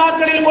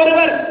சஹாபாக்களில்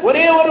ஒருவர்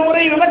ஒரே ஒரு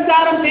முறை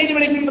விபச்சாரம் செய்து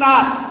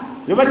விடுகின்றார்.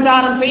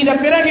 விபச்சாரம் செய்த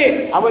பிறகு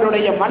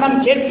அவருடைய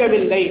மனம்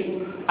கேட்கவில்லை.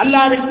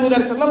 அல்லாஹ்வின்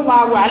தூதர்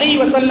ஸல்லல்லாஹு அலைஹி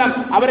வஸல்லம்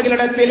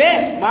அவர்களிடத்திலே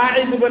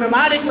மாஇஸ் இப்னு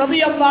மாலிக்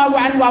ரலியல்லாஹு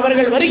அன்ஹு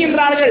அவர்கள்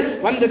வருகின்றார்கள்.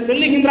 வந்து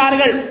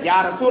சொல்லுகின்றார்கள், யா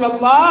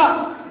ரசூலல்லாஹ்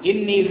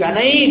இன்னி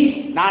ஸனைத்,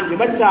 நான்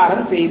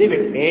விபச்சாரம் செய்து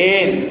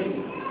விட்டேன்.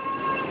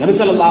 நபி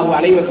ஸல்லல்லாஹு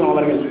அலைஹி வஸல்லம்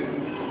அவர்கள்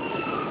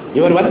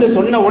இவர் வந்து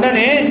சொன்ன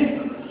உடனே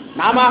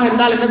நாம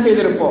இருந்தால் என்ன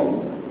செய்திருப்போம்?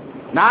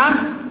 நாம்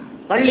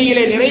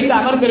பள்ளியிலே நிறைந்து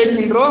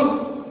அமர்ந்திருக்கின்றோம்.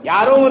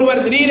 யாரோ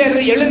ஒருவர்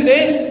திடீரென்று எழுந்து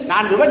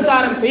நான்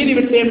விபச்சாரம்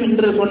செய்துவிட்டேன்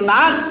என்று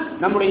சொன்னால்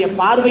நம்முடைய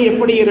பார்வை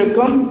எப்படி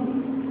இருக்கும்?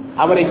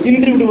 அவரை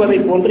தின்று விடுவதை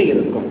போன்று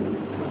இருக்கும்.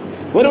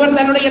 ஒருவர்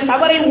தன்னுடைய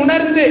தவறை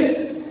உணர்ந்து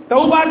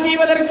தௌபா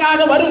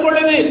செய்வதற்காக வரும்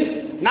பொழுது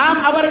நாம்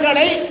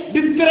அவர்களை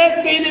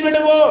டிஸ்கிரேட் செய்து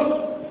விடுவோம்.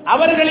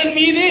 அவர்களின்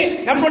மீது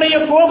நம்முடைய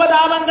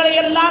கோபதாபங்களை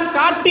எல்லாம்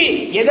காட்டி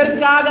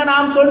எதற்காக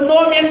நாம்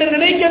சொன்னோம் என்று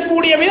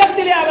நினைக்கக்கூடிய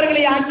விதத்திலே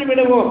அவர்களை ஆக்கி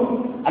விடுவோம்.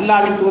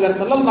 அல்லாஹ்வின் தூதர்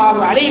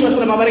ஸல்லல்லாஹு அலைஹி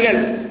வஸல்லம் அவர்கள்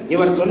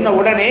இவர் சொன்ன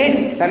உடனே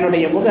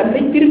தன்னுடைய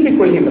முகத்தை திருப்பிக்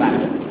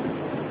கொள்கின்றார்கள்.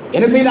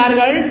 என்ன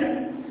செய்தார்கள்?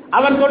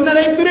 அவர்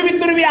சொன்னதை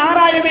துருவி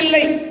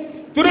ஆராயவில்லை,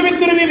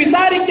 துருவி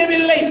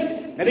விசாரிக்கவில்லை.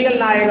 நபிகள்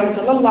நாயகம்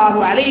ஸல்லல்லாஹு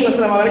அலைஹி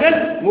வஸல்லம் அவர்கள்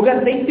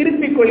முகத்தை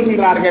திருப்பிக்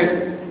கொள்கிறார்கள்.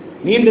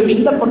 மீண்டும்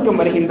இந்த பக்கம்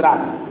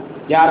வருகின்றார்.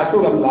 யா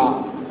ரசூலல்லாஹ்,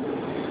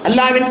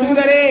 அல்லாஹ்வின்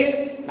தூதரே,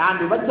 நான்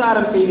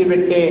விபச்சாரம்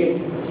செய்துவிட்டேன்,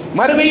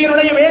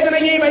 மறுமையினுடைய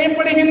வேதனையை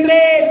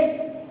பயப்படுகின்றேன்,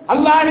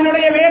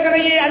 அல்லாஹ்வினுடைய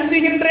வேதனையை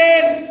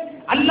அஞ்சுகின்றேன்.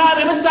 அல்லாஹ்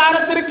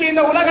விபச்சாரத்திற்கு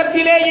இந்த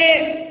உலகத்திலேயே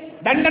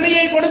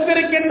தண்டனையை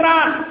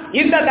கொடுத்திருக்கின்றான்.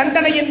 இந்த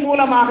தண்டனையின்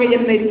மூலமாக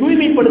என்னை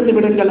தூய்மைப்படுத்தி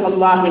விடுங்கள்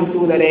அல்லாஹ்வின்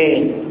தூதரே.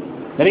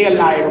 நபிகள்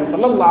நாயகம்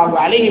ஸல்லல்லாஹு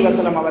அலைஹி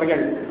வஸல்லம்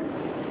அவர்கள்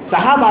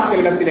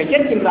சஹாபாக்களிடத்தில்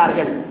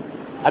கேட்கின்றார்கள்,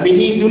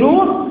 அபிஹி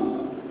ஜுனூன்,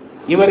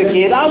 இவருக்கு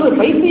ஏதாவது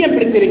பைத்தியம்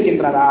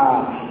பிடித்திருக்கின்றதா?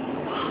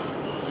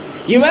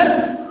 இவர்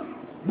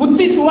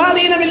புத்தி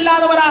சுவாதீனம்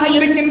இல்லாதவராக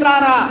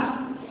இருக்கின்றாரா?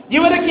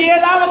 இவருக்கு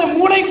ஏதாவது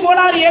மூளை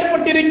கோளாறு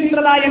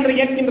ஏற்பட்டிருக்கின்றதா என்று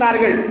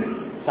கேட்கின்றார்கள்.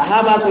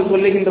 சஹாபாக்கள்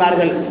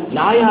சொல்லுகின்றார்கள்,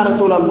 லா யா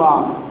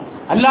ரசூலல்லாஹ்,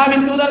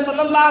 அல்லாஹ்வின் தூதர்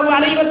ஸல்லல்லாஹு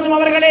அலைஹி வஸல்லம்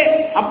அவர்களே,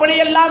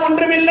 அப்படியெல்லாம்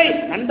ஒன்றுமில்லை,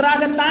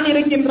 நன்றாகத்தான்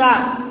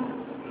இருக்கின்றார்.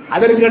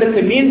 அதற்கு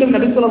அடுத்து மீண்டும்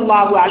நபி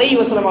ஸல்லல்லாஹு அலைஹி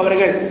வஸல்லம்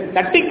அவர்கள்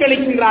தட்டி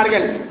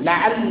கழிக்கின்றார்கள்,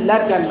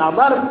 லஅல்லக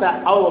நதர்த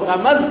அவ்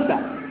கமஸ்த,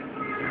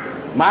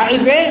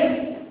 மாயிபே,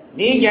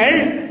 நீங்கள்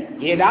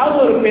ஏதாவது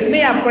ஒரு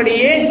பெண்ணை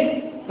அப்படியே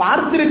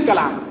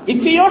பார்த்திருக்கலாம்,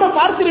 இச்சையோடு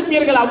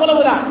பார்த்திருப்பீர்கள்,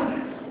 அவ்வளவுதான்.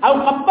 அவ்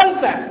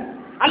கப்பல்த,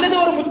 அல்லது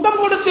ஒரு முத்தம்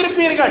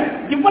கொடுத்திருப்பீர்கள்,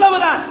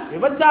 இவ்வளவுதான்.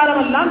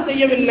 விபச்சாரம் எல்லாம்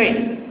செய்யவில்லை.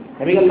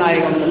 நபிகள்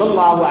நாயகம்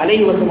ஸல்லல்லாஹு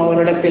அலைஹி வஸல்லம்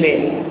அவரிடத்திலே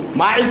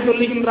மாயிஸ்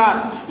சொல்லுகின்றார்,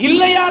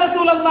 இல்லை யா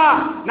ரசூலல்லாஹ்,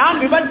 நான்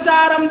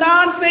விபச்சாரம்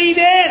தான்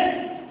செய்தேன்.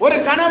 ஒரு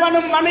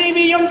கணவனும்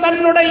மனைவியும்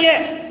தன்னுடைய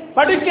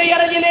படுக்கை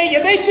அறையிலே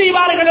எதை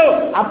செய்வார்களோ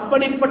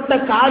அப்படிப்பட்ட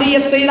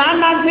காரியத்தை தான்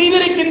நான்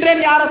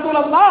செய்திருக்கின்றேன். யா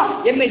ரசூலல்லாஹ்,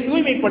 என்னை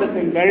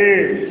தூய்மைப்படுத்துங்கள்.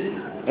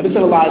 நபி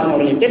ஸல்லல்லாஹு அலைஹி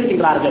வஸல்லம்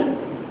கேட்கின்றார்கள்,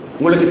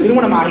 உங்களுக்கு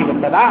திருமணம்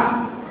ஆகிவிட்டதா?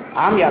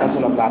 ஆம் யா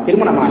ரசூலல்லாஹ்,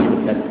 திருமணம்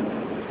ஆகிவிட்டது.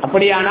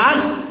 அப்படியானால்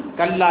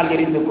கல்லால்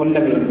எறிந்து கொள்ள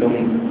வேண்டும்.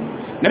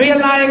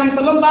 நபிகள் நாயகம்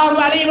ஸல்லல்லாஹு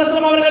அலைஹி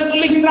வஸல்லம் அவர்கள்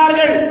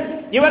சொல்லுகின்றார்கள்,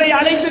 இவரை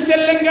அழைத்து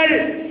செல்லுங்கள்,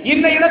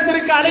 இந்த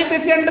இடத்திற்கு அழைத்து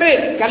சென்று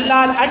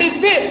கல்லால்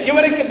அடித்து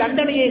இவருக்கு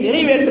தண்டனையை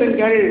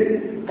நிறைவேற்றுங்கள்.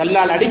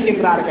 கல்லால்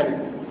அடிக்கின்றார்கள்.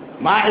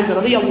 மாயிஸ்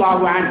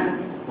ரலியல்லாஹு அன்ஹு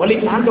வலி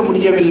தாங்க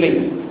முடியவில்லை.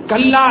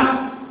 கல்லால்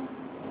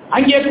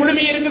அங்கே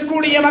குழுமி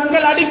இருக்கக்கூடிய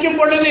மக்கள் அடிக்கும்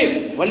பொழுது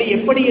வலி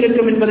எப்படி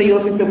இருக்கும் என்பதை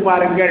யோசித்து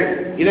பாருங்கள்.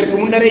 இதற்கு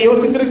முன்னரே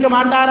யோசித்திருக்க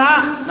மாட்டாரா?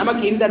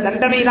 நமக்கு இந்த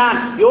தண்டனை தான்.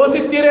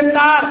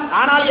 யோசித்திருந்தார்,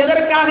 ஆனால்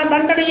எதற்காக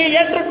தண்டனையை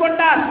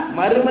ஏற்றுக்கொண்டார்?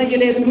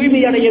 மறுமையிலே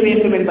தூய்மை அடைய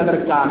வேண்டும்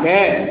என்பதற்காக.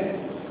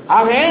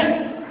 ஆக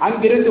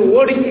அங்கிருந்து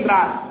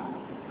ஓடுகின்றார்.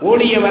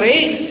 ஓடியவரை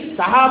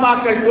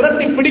சஹாபாக்கள்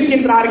துரத்தி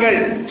பிடிக்கின்றார்கள்.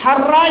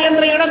 ஹர்ரா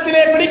என்ற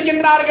இடத்திலே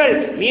பிடிக்கின்றார்கள்.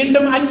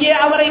 மீண்டும் அங்கே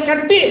அவரை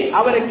கட்டி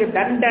அவருக்கு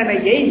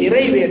தண்டனையை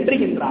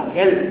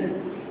நிறைவேற்றுகின்றார்கள்.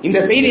 இந்த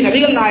செய்தி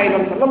நபிகள்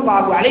நாயகம்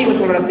ஸல்லல்லாஹு அலைஹி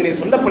வஸல்லம்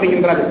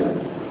சொல்லப்படுகின்றது.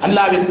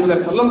 அல்லாஹ்வின்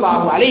தூதர்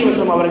ஸல்லல்லாஹு அலைஹி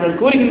வஸல்லம் அவர்கள்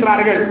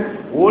கூறுகின்றார்கள்,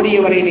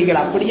 ஓடியவரை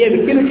நீங்கள் அப்படியே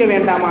விட்டிருக்க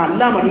வேண்டாமா?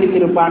 அல்லாஹ்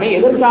மன்னித்திருப்பானே,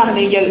 எதற்காக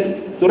நீங்கள்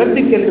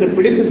துரத்தி சென்று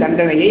பிடித்து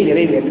தண்டனையை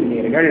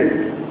நிறைவேற்றினீர்கள்?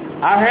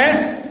 ஆக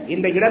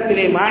இந்த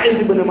இடத்திலே மாயிஸ்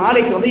இப்னு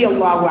மாலிக்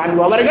ரலியல்லாஹு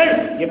அன்ஹு அவர்கள்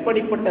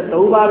எப்படிப்பட்ட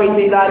தௌபாவை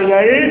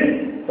செய்தார்கள்?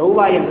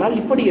 தௌபா என்றால்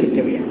இப்படி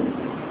இருக்க வேண்டும்,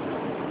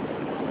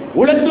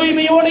 உள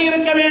தூய்மையோடு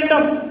இருக்க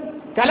வேண்டும்,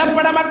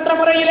 கலப்படமற்ற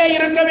முறையிலே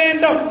இருக்க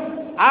வேண்டும்.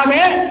 ஆக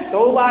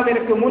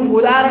தௌபாவிற்கு முன்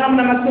உதாரணம்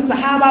நமக்கு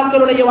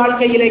சஹாபாக்களுடைய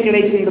வாழ்க்கையிலே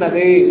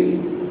கிடைக்கின்றது.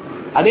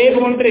 அதே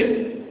போன்று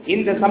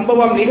இந்த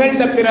சம்பவம்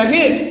நிகழ்ந்த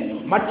பிறகு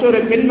மற்றொரு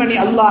பெண்மணி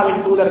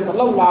அல்லாஹ்வின் தூதர்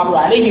ஸல்லல்லாஹு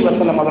அலைஹி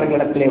வஸல்லம்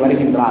அவர்களிடத்திலே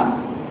வருகின்றார்.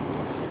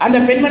 அந்த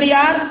பெண்மணி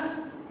யார்?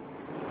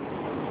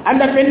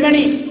 அந்த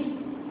பெண்மணி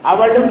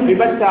அவளும்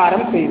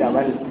விபச்சாரம்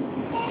செய்தவள்.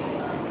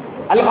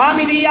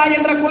 அல்-ஹாமிதியா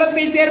என்ற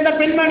குலத்தை சேர்ந்த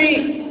பெண்மணி.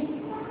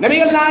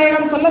 நபிகள்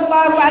நாயகம்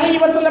ஸல்லல்லாஹு அலைஹி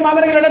வஸல்லம்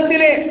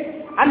அவர்களிடத்திலே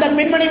அந்த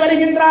பெண்மணி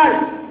வருகின்றாள்.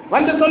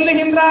 வந்து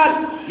சொல்லுகின்றாள்,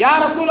 யா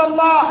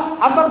ரசூலல்லாஹ்,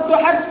 அஸப்து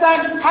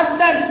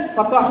ஹத்தன்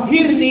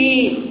ஃபதஹிர்னி,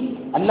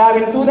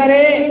 அல்லாஹ்வின்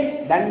தூதரே,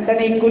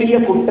 தண்டனைக்குரிய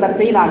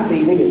குற்றத்தை நான்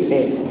செய்து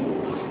விட்டேன்.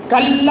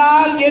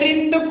 கல்லால்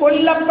எரிந்து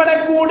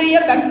கொல்லப்படக்கூடிய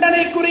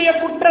தண்டனைக்குரிய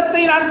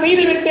குற்றத்தை நான்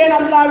செய்துவிட்டேன்.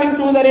 அல்லாஹ்வின்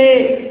தூதரே,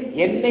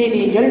 என்னை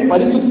நீங்கள்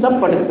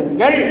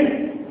பரிசுத்தப்படுத்துங்கள்.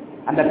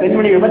 அந்த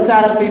பெண்மணி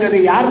விபச்சாரம்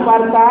செய்ததை யார்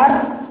பார்த்தார்?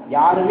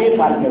 யாருமே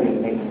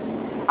பார்க்கவில்லை.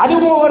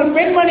 அதுவும் ஒரு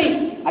பெண்மணி.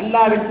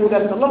 அல்லாஹ்வின்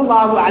தூதர்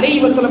ஸல்லல்லாஹு அலைஹி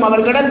வஸல்லம்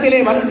அவர்களிடத்திலே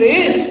வந்து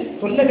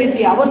சொல்ல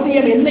வேண்டிய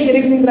அவசியம் என்ன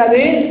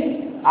இருக்கின்றது?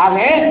 ஆக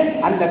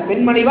அந்த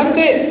பெண்மணி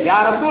வந்து, யா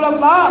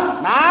ரசூலல்லாஹ்,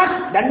 நான்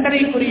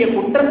தண்டனைக்குரிய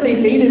குற்றத்தை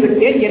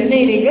செய்துவிட்டேன், என்னை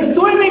நீங்கள்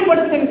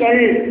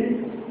தூய்மைப்படுத்துங்கள்.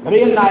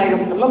 நபிகள்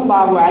நாயகம்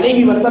ஸல்லல்லாஹு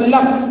அலைஹி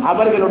வஸல்லம்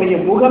அவர்களுடைய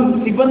முகம்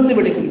சிவந்து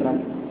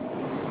விடுகின்றது.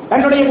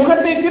 தன்னுடைய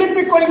முகத்தை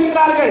திருப்பிக்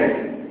கொள்கிறார்கள்.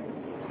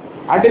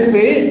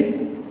 அடுத்து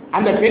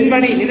அந்த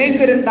பெண்மணி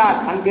நினைத்திருந்தால்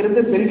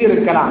அங்கிருந்து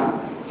சென்றிருக்கலாம்.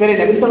 சரி,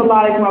 நபி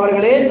ஸல்லல்லாஹு அலைஹி வஸல்லம்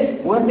அவர்களே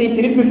முகத்தை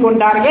திருப்பிக்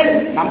கொண்டார்கள்,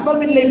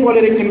 நம்பவில்லை போல்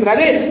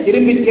இருக்கின்றது,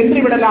 திரும்பி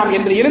சென்று விடலாம்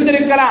என்று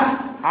இருந்திருக்கலாம்.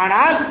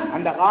 ஆனால்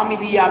அந்த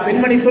காமிதியா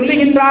பெண்மணி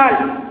சொல்லுகின்றாள்,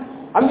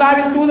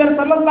 அல்லாஹ்வின் தூதர்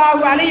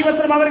ஸல்லல்லாஹு அலைஹி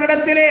வஸல்லம்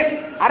அவர்களிடத்திலே,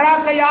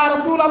 அராக யா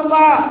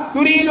ரசூலல்லாஹ்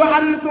துரீது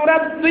அன்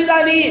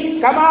துரத்தினி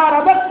கமா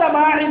ரபத்த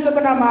மாஇஸ்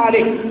இப்னு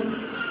மாலிக்.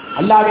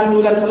 அல்லாஹ்வின்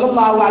தூதர்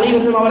ஸல்லல்லாஹு அலைஹி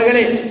வஸல்லம்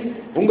அவர்களே,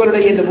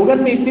 உங்களுடைய இந்த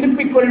முகத்தை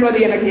திருப்பிக் கொள்வது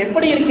எனக்கு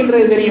எப்படி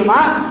இருக்கின்றது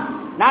தெரியுமா?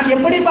 நான்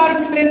எப்படி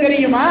பார்க்கின்றேன்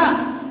தெரியுமா?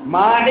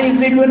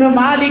 மாஇஸ் இப்னு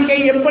மாலிக்கை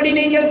எப்படி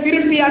நீங்கள்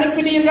திருப்பி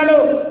அனுப்பினீர்களோ,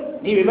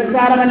 நீ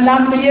விபச்சாரம்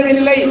எல்லாம்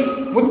செய்யவில்லை,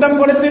 முத்தம்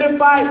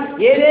கொடுத்திருப்பாய்,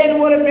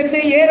 ஏதேனும் ஒரு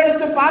பெண்ணை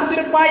ஏறெடுத்து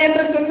பார்த்திருப்பாய்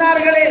என்று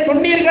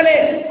சொன்னீர்களே,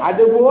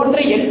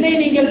 அதுபோன்று என்னை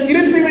நீங்கள்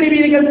திருப்பி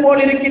விடுவீர்கள்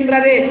போல்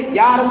இருக்கின்றது.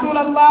 யா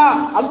ரசூலல்லாஹ்,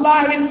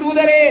 அல்லாஹ்வின்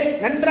தூதரே,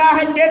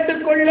 நன்றாக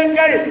கேட்டுக்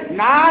கொள்ளுங்கள்,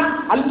 நான்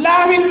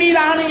அல்லாஹ்வின்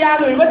மீது ஆணையாக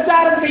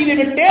விபச்சாரம்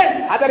செய்துவிட்டேன்,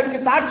 அதற்கு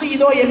சாட்சி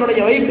இதோ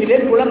என்னுடைய வயிற்றிலே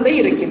குழந்தை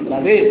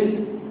இருக்கின்றது.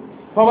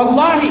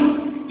 ஃபவல்லாஹி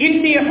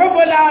இன்னி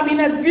ஹுபலா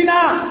மினஸ்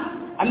ஸினா,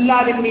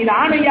 அல்லாஹ்வின் மீது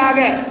ஆணையாக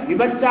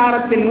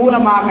விபச்சாரத்தின்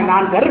மூலமாக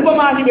நான்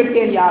கர்ப்பமாகி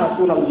விட்டேன் யா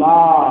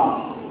ரசூலல்லாஹ்.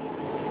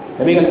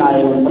 நபிகள்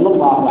நாயகம்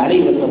ஸல்லல்லாஹு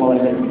அலைஹி வஸல்லம்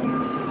அவர்கள்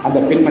அந்த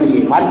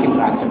பெண்மணியை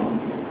பார்க்கின்றார்கள்.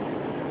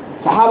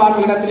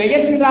 சஹாபாக்களிடத்திலே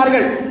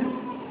கேட்கின்றார்கள்,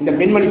 இந்த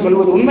பெண்மணி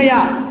சொல்வது உண்மையா?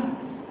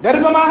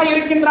 கர்ப்பமாக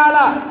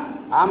இருக்கின்றாளா?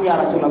 ஆம் யா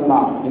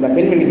ரசூலல்லாஹ், இந்த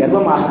பெண்மணி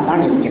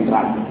கர்ப்பமாகத்தான்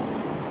இருக்கின்றாள்.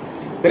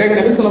 பிறகு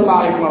நபி ஸல்லல்லாஹு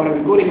அலைஹி வஸல்லம்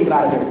அவர்கள்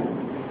கூறுகின்றார்கள்,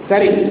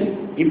 சரி,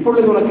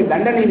 இப்பொழுது உனக்கு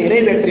தண்டனை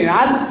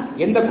நிறைவேற்றினால்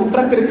எந்த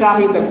குற்றத்திற்காக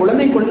இந்த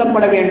குழந்தை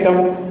கொல்லப்பட வேண்டும்?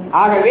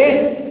 ஆகவே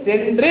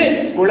சென்று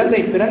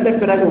குழந்தை பிறந்த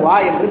பிறகு வா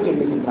என்று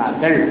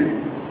சொல்லுகின்றார்கள்.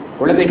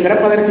 குழந்தை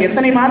பிறப்பதற்கு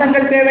எத்தனை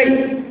மாதங்கள் தேவை?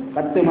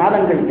 10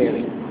 மாதங்கள்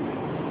தேவை.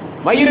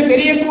 வயிறு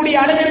தெரியக்கூடிய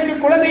அளவிற்கு,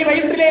 குழந்தை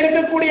வயிற்றிலே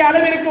இருக்கக்கூடிய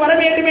அளவிற்கு வர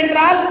வேண்டும்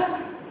என்றால்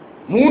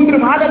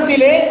 3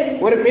 மாதத்திலே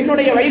ஒரு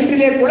பெண்ணுடைய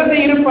வயிற்றிலே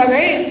குழந்தை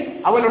இருப்பதை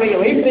அவளுடைய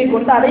வயிற்றை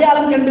கொண்டு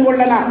அடையாளம் கண்டு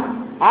கொள்ளலாம்.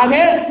 ஆக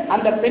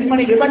அந்த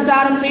பெண்மணி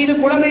விபச்சாரம் செய்து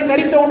குழந்தை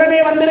தரித்த உடனே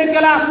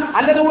வந்திருக்கலாம்,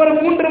 அல்லது ஒரு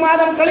 3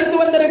 மாதம் கழித்து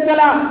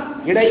வந்திருக்கலாம்.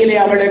 இடையிலே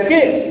அவளுக்கு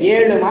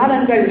 7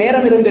 மாதங்கள்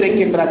நேரம்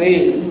இருந்திருக்கின்றது.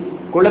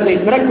 குழந்தை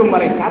பிறக்கும்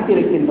வரை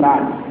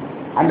காத்திருக்கின்றாள்.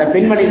 அந்த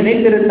பெண்மணி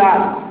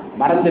நினைத்திருந்தால்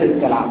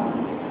மறந்திருக்கலாம்,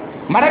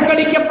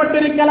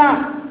 மறக்கடிக்கப்பட்டிருக்கலாம்.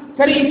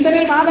 சரி,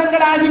 இத்தனை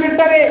மாதங்கள்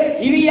ஆகிவிட்டதே,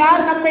 இது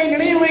யார் நம்மை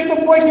நினைவு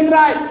வைக்கப்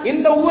போகின்றாய்?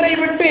 இந்த ஊரை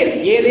விட்டு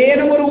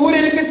ஏதேனும் ஒரு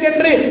ஊருக்கு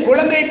சென்று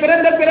குழந்தை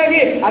பிறந்த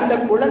பிறகு அந்த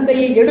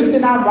குழந்தையை எடுத்து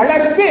நாம்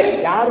வளர்த்து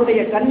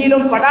யாருடைய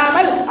கண்ணிலும்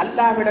படாமல்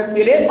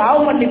அல்லாஹ்விடத்திலே பாவ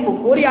மன்னிப்பு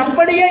கோரி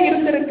அப்படியே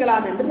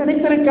இருந்திருக்கலாம் என்று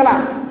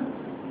நினைத்திருக்கலாம்.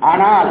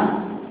 ஆனால்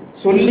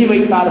சொல்லி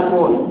வைத்தார்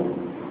போல்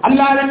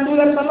அல்லாஹ்வின்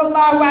தூதர்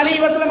ஸல்லல்லாஹு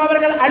அலைஹி வஸல்லம்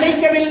அவர்கள்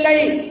அழைக்கவில்லை,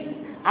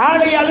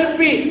 ஆளை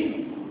அனுப்பி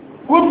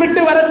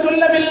கூப்பிட்டு வர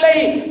சொல்லவில்லை.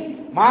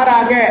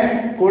 மாறாக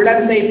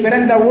குழந்தை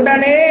பிறந்த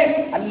உடனே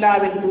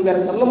அல்லாஹ்வின்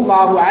தூதர்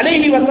ஸல்லல்லாஹு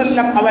அலைஹி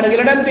வஸல்லம்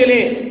அவர்களிடத்திலே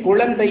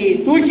குழந்தையை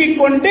தூக்கிக்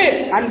கொண்டு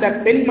அந்த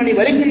பெண்மணி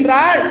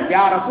வருகின்றாள்.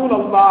 யா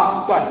ரசூலல்லாஹ்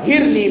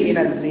தஹிர்னி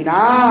மினஸ் ஸினா.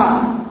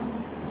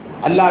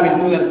 அல்லாஹ்வின்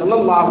தூதர்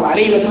ஸல்லல்லாஹு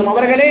அலைஹி வஸல்லம்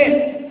அவர்களே,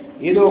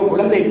 ஏதோ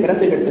குழந்தை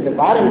பிறந்து விட்டது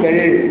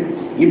பாருங்கள்,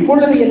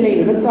 இப்பொழுது என்னை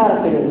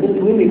விபச்சாரத்திலிருந்து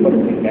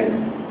தூய்மைப்படுத்துங்கள்.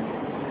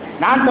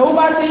 நான்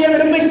தௌபா செய்ய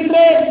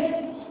விரும்புகின்றேன்,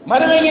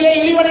 மறுமையிலே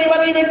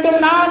இழிவடைவதை விட்டு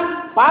நான்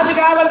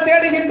பாதுகாவல்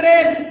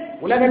தேடுகின்றேன்,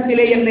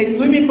 உலகத்திலே என்னை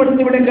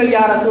தூய்மைப்படுத்தி விடுங்கள்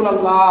யா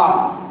ரசூலல்லாஹ்.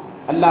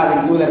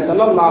 அல்லாஹ்வின் தூதர்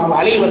ஸல்லல்லாஹு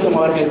அலைஹி வஸல்லம்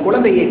அவர்கள்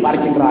குழந்தையை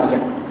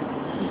பார்க்கின்றார்கள்.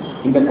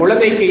 இந்த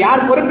குழந்தைக்கு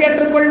யார்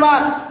பொறுப்பேற்றுக்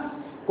கொள்வார்?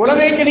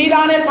 குழந்தைக்கு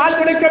நீதானே பால்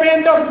கொடுக்க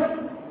வேண்டும்.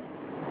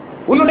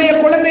 உன்னுடைய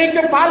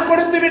குழந்தைக்கு பால்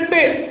கொடுத்து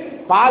விட்டு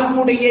பால்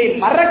குடியை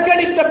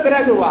மறக்கடித்த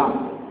பிறகு வா.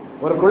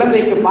 ஒரு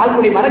குழந்தைக்கு பால்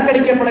குடி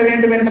மறக்கடிக்கப்பட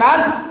வேண்டும்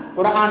என்றால்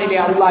குர்ஆனிலே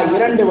அல்லாஹ்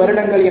 2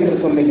 வருடங்கள் என்று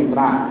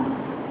சொல்லுகின்றான்.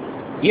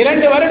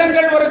 2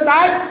 வருடங்கள் ஒரு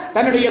தாய்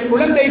தன்னுடைய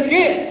குழந்தைக்கு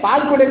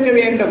பால் கொடுக்க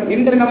வேண்டும்.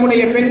 இன்று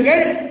நம்முடைய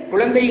பெண்கள்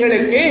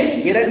குழந்தைகளுக்கு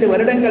 2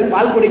 வருடங்கள்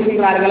பால்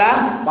கொடுக்கின்றார்களா?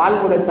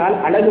 பால் கொடுத்தால்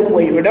அழகு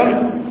போய்விடும்.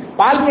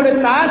 பால்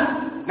கொடுத்தால்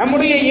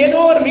நம்முடைய ஏதோ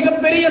ஒரு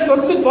மிகப்பெரிய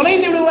சொத்து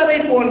தொலைந்து விடுவதை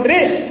போன்று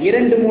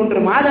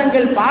 2-3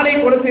 மாதங்கள் பாலை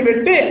கொடுத்து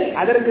விட்டு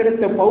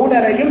அதற்கடுத்த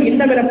பவுடரையும்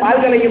இன்னபிற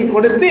பால்களையும்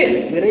கொடுத்து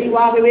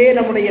விரைவாகவே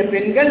நம்முடைய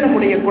பெண்கள்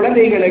நம்முடைய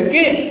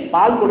குழந்தைகளுக்கு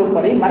பால்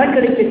கொடுப்பதை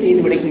மறக்கடிக்க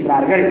செய்து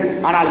விடுகின்றார்கள்.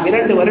 ஆனால்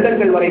 2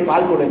 வருடங்கள் வரை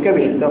பால் கொடுக்க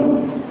வேண்டும்.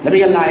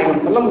 நபிகள்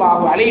நாயகம்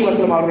ஸல்லல்லாஹு அலைஹி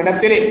வஸல்லம்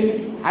அவர்களிடத்திலே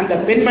அந்த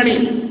பெண்மணி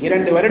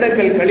 2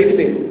 வருடங்கள்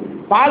கழித்து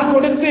பால்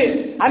கொடுத்து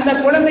அந்த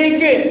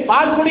குழந்தைக்கு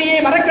பால் குடியை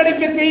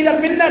மறக்கடிக்க செய்த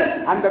பின்னர்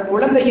அந்த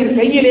குழந்தையின்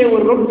கையிலே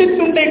ஒரு ரொட்டி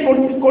துண்டை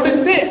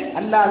கொடுத்து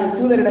அல்லாஹ்வின்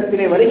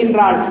தூதரிடத்திலே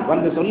வருகின்றாள்.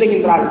 வந்து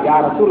சொல்லுகின்றாள், யா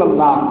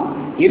ரசூலல்லாஹ்,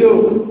 இது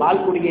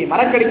பால் குடியை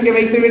மறக்கடிக்க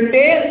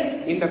வைத்துவிட்டு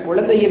இந்த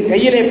குழந்தையின்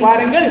கையிலே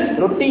பாருங்கள்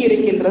ரொட்டி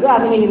இருக்கின்றது,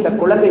 அதனை இந்த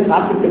குழந்தை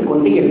சாப்பிட்டுக்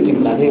கொண்டு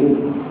இருக்கின்றது.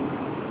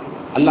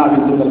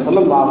 அல்லாஹ்வின் தூதர்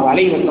ஸல்லல்லாஹு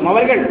அலைஹி வஸல்லம்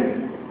அவர்கள்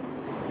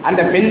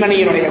அந்த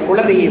பெண்மணியினுடைய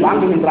குழந்தையை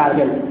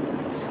வாங்குகின்றார்கள்.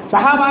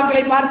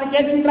 சஹாபாக்களை பார்த்து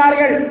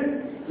கேட்கின்றார்கள்,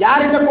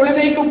 யார் இந்த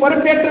குழந்தைக்கு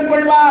பொறுப்பேற்றுக்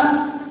கொள்வார்?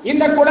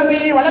 இந்த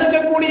குழந்தையை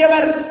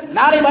வளர்க்கக்கூடியவர்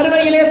நாளை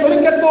மறுமையிலே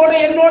சொர்க்கத்தோடு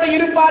என்னோடு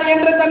இருப்பார்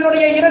என்று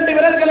தன்னுடைய 2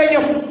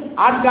 விரல்களையும்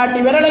ஆட்காட்டி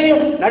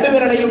விரலையும்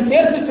நடுவிரலையும்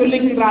சேர்த்து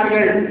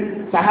சொல்லுகின்றார்கள்.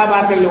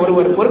 சஹாபாக்கள்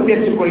ஒருவர்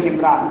பொறுப்பேற்றுக்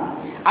கொள்கின்றார்.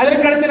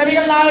 அதற்கடுத்து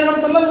நபிகள் நாயகம்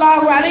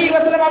ஸல்லல்லாஹு அலைஹி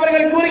வஸல்லம்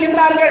அவர்கள்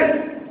கூறுகின்றார்கள்,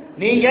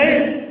 நீங்கள்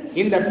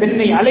இந்த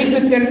பெண்ணை அழைத்து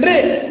சென்று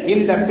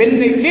இந்த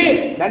பெண்ணுக்கு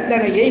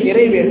தண்டனையை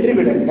நிறைவேற்றி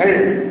விடுங்கள்.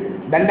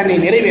 தண்டனை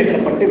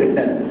நிறைவேற்றப்பட்டு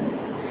விட்டது.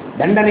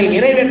 தண்டனை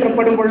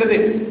நிறைவேற்றப்படும் பொழுது,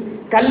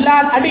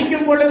 கல்லால்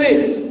அடிக்கும் பொழுது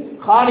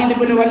காலித்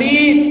இப்னு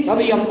வலீத்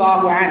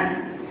ரலியல்லாஹு அன்ஹு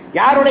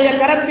யாருடைய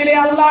கரத்திலே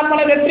அல்லாஹ்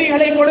பல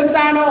வெற்றிகளை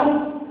கொடுத்தானோ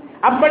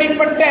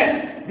அப்படிப்பட்ட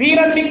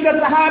வீரமிக்க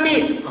சஹாபி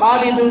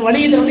காலித் இப்னு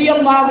வலீத்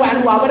ரலியல்லாஹு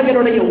அன்ஹு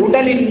அவர்களுடைய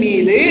உடலின்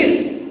மீது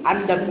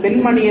அந்த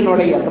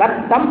பெண்மணியினுடைய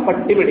ரத்தம்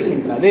பட்டு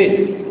விடுகின்றது.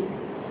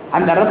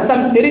 அந்த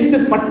ரத்தம் தெரித்து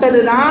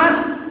பட்டதுதான்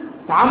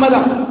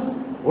தாமதம்.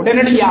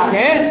 உடனடியாக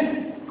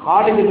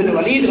காலித் இப்னு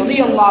வலீத்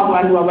ரலியல்லாஹு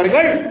அன்ஹு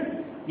அவர்கள்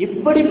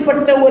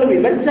இப்படிப்பட்ட ஒரு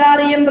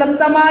விபச்சாரியின்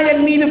ரத்தமா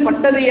என் மீது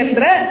பட்டது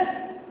என்ற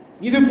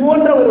இது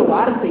போன்ற ஒரு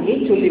வார்த்தையை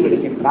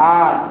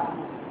சொல்லிவிடுகின்றார்.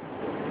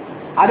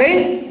 அதை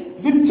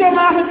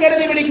துச்சமாக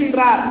கருதி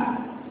விடுகின்றார்.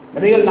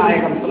 நபிகள்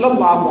நாயகம்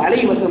ஸல்லல்லாஹு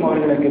அலைஹி வஸல்லம்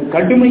அவர்களுக்கு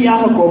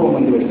கடுமையாக கோபம்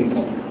வந்து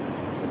விடுகின்றது.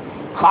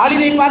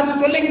 காலிதை பார்த்து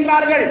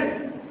சொல்லுகின்றார்கள்,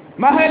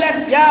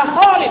 மஹலத் யா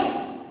காலித்,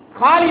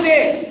 காலிதே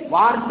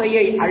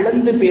வார்த்தையை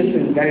அளந்து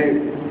பேசுங்கள்,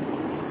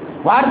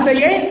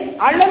 வார்த்தையை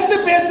அளந்து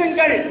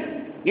பேசுங்கள்.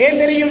 ஏன்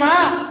தெரியுமா?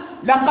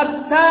 லகத்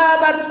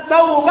தாபத்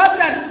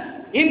தௌபத்தன்,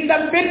 இந்த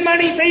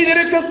பெண்மணி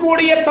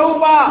செய்திருக்கக்கூடிய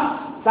தௌபா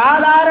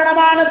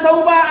சாதாரணமான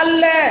தௌபா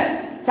அல்ல,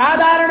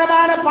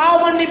 சாதாரணமான பாவ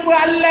மன்னிப்பு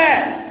அல்ல.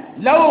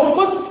 லவ்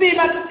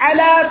குஸ்ஸிமத்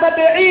அலா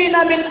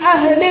 70 மின்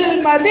அஹ்லில்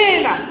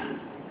மதீனா,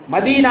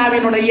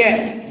 மதீனாவினுடைய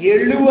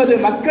 70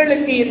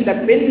 மக்களுக்கு இந்த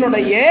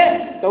பெண்ணுடைய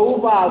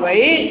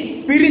தௌபாவை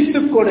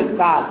பிரித்து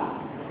கொடுத்தார்.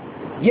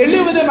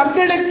 70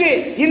 மக்களுக்கு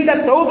இந்த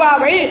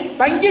தௌபாவை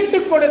பங்கிட்டு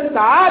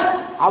கொடுத்தால்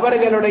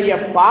அவர்களுடைய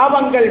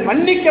பாவங்கள்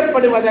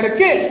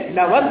மன்னிக்கப்படுவதற்கு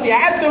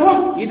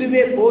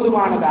இதுவே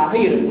போதுமானதாக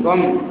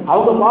இருக்கும்.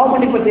 அவங்க பாவ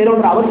மன்னிப்பு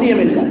தேர்வுன்ற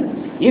அவசியம் இல்லை.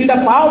 இந்த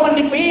பாவ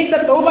மன்னிப்பை, இந்த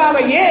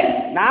தௌபாவையே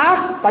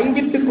நாம்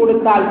பங்கிட்டு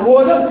கொடுத்தால்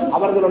போதும்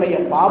அவர்களுடைய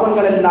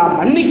பாவங்கள் எல்லாம்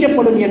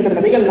மன்னிக்கப்படும் என்று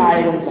நபிகள்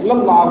நாயகம்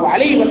ஸல்லல்லாஹு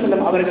அலைஹி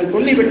வஸல்லம் அவர்கள்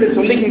சொல்லிவிட்டு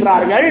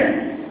சொல்லுகின்றார்கள்,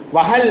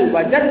 வஹல்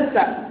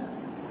வஜத்த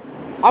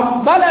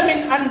அஃதல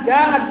மின் அன்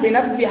ஜாஅத்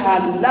பினஃப்ஸிஹா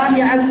லில்லாஹி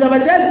அஸ்ஸ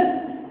வஜல்.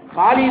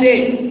 காலிதே,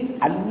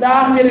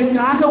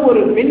 அல்லாஹ்விற்காக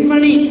ஒரு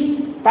பெண்மணி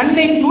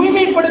தன்னை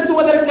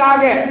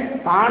தூய்மைப்படுத்துவதற்காக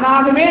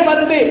தானாகவே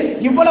வந்து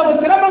இவ்வளவு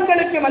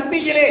சிரமங்களுக்கு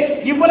மத்தியிலே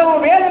இவ்வளவு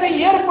வேதனை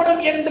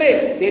ஏற்படும் என்று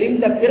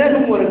தெரிந்த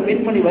பிறகும் ஒரு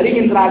பெண்மணி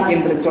வருகின்றார்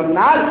என்று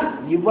சொன்னால்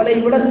இவளை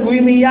விட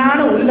தூய்மையான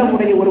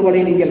உள்ளமுடைய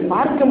ஒருவரை நீங்கள்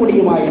பார்க்க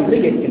முடியுமா என்று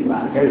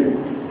கேட்கின்றார்கள்.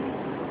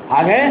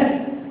 ஆக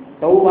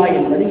தௌபா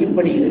என்பது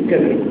இப்படி இருக்க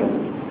வேண்டும்.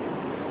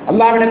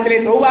 அல்லாஹ்விடத்திலே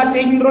தௌபா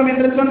செய்கின்றோம்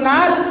என்று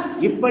சொன்னால்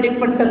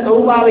இப்படிப்பட்ட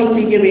தௌபாவை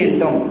செய்ய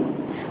வேண்டும்.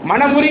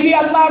 மனமுருகி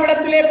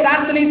அல்லாஹ்விடத்திலே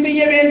பிரார்த்தனை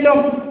செய்ய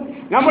வேண்டும்.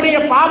 நம்முடைய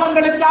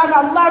பாவங்களுக்காக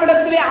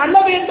அல்லாஹ்விடத்திலே அழ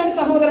வேண்டும்.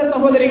 சகோதர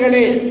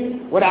சகோதரிகளே,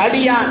 ஒரு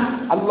அடியான்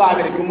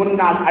அல்லாஹ்விற்கு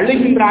முன்னால்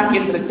அழுகின்றான்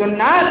என்று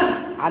சொன்னால்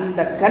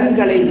அந்த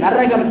கண்களை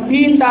நரகம்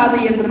தீண்டாது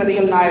என்று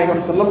நபிகள்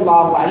நாயகம்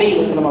ஸல்லல்லாஹு அலைஹி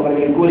வஸல்லம்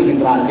அவர்கள்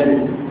கூறுகின்றார்கள்.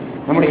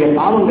 நம்முடைய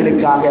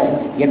பாவங்களுக்காக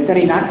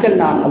எத்தனை நாட்கள்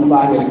நாம்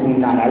அல்லாஹ்விற்கு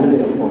முன்னால்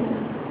அழுதிருப்போம்.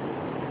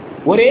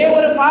 ஒரே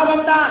ஒரு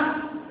பாவம் தான்,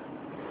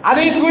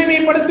 அதை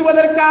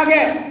தூய்மைப்படுத்துவதற்காக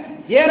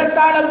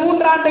ஏறத்தாழ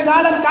 3 ஆண்டு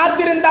காலம்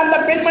காத்திருந்த அந்த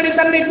பெண்மணி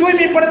தன்னை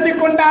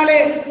தூய்மைப்படுத்திக் கொண்டாலே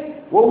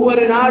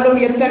ஒவ்வொரு நாளும்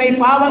எத்தனை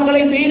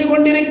பாவங்களை செய்து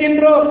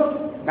கொண்டிருக்கின்றோம்.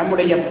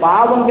 நம்முடைய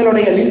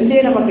பாவங்களுடைய லிஸ்டே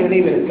நமக்கு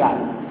நினைவிருக்காது.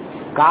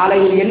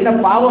 காலையில் என்ன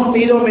பாவம்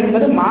செய்தோம்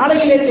என்பது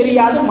மாலையிலே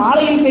தெரியாது,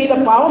 மாலையில் செய்த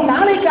பாவம்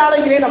நாளை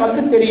காலையிலே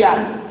நமக்கு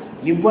தெரியாது.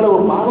 இவ்வளவு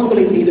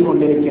பாவங்களை செய்து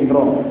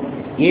கொண்டிருக்கின்றோம்.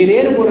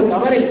 ஏதேனும் ஒரு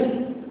தவறை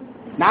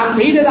நாம்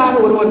செய்ததாக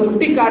ஒருவர்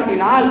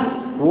சுட்டிக்காட்டினால்,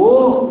 ஓ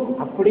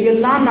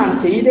அப்படியெல்லாம் நான்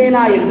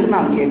செய்தேனா என்று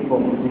நாம்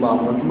கேட்போம்.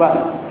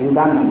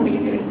 இதுதான் நம்முடைய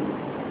நிலை.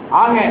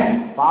 ஆக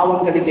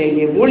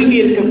பாவங்களிலேயே மூழ்கி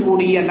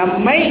இருக்கக்கூடிய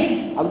நம்மை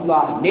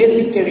அல்லாஹ்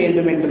நேசிக்க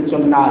வேண்டும் என்று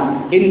சொன்னால்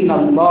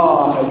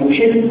இன்னல்லாஹ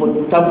யுஹிப்புத்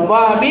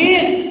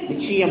தவ்வாபீன்,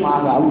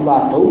 நிச்சயமாக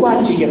அல்லாஹ் தௌபா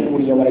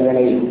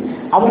செய்யக்கூடியவர்களை,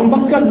 அவன்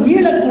பக்கம்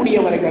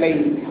மீளக்கூடியவர்களை,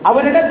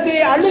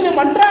 அவனிடத்திலே அழுது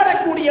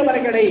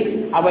மன்றாடக்கூடியவர்களை,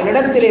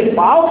 அவனிடத்திலே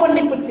பாவ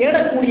மன்னிப்பு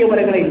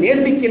தேடக்கூடியவர்களை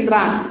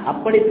நேசிக்கின்றான்.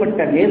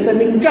 அப்படிப்பட்ட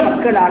நேசமிக்க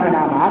மக்களாக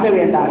நாம் ஆக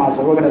வேண்டாமா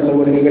சகோதர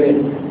சகோதரிகளே?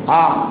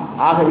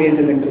 ஆக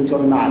வேண்டும் என்று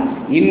சொன்னால்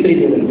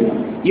இன்றிலிருந்து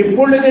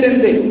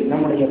இப்பொழுதிருந்து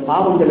நம்முடைய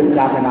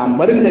பாவங்களுக்காக நாம்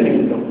வருந்த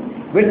வேண்டும்,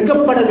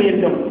 வெட்கப்பட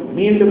வேண்டும்.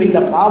 மீண்டும் இந்த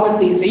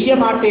பாவத்தை செய்ய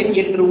மாட்டேன்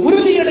என்று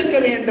உறுதி எடுக்க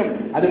வேண்டும்.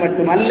 அது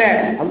மட்டுமல்ல,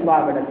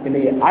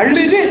 அல்லாஹ்விடத்திலே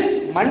அழுது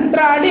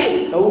மன்றாடி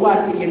தௌபா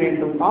செய்ய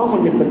வேண்டும், பாவ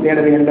மன்னிப்பு தேட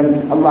வேண்டும்.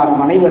 அல்லாஹ்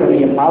நம்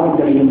அனைவருடைய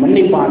பாவங்களையும்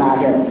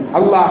மன்னிப்பானாக.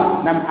 அல்லாஹ்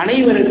நம்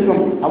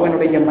அனைவருக்கும்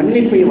அவனுடைய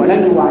மன்னிப்பை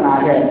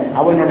வழங்குவானாக.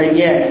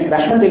 அவனுடைய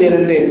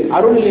ரஹமத்திலிருந்து,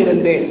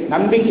 அருளிலிருந்து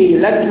நம்பிக்கை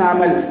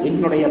இழக்காமல்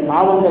என்னுடைய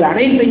பாவங்கள்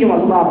அனைத்தையும்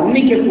அல்லாஹ்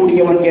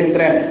மன்னிக்கக்கூடியவன்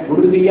என்ற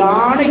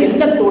உறுதியான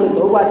எண்ணத்தோடு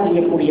தௌபா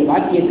செய்யக்கூடிய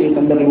வாக்கியத்தை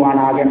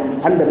தந்தருவானாக.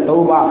 அந்த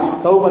தௌபா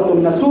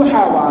தௌபத்துன்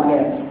நசூஹாவாக,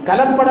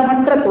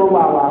 கலப்படமற்ற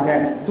தௌபாவாக,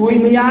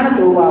 தூய்மையான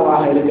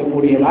தௌபாவாக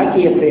இருக்கக்கூடிய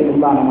வாக்கியத்தை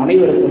அல்லாஹ் நம்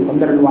அனைவருக்கும்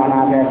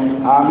தந்தருள்வானாக.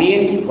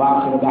 ஆமீன்.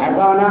 வாஹிரு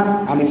தஅவானா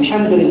அனில்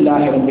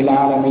ஹம்துலில்லாஹி ரப்பில்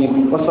ஆலமீன்.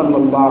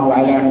 வஸல்லல்லாஹு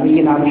அலா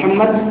நபியினா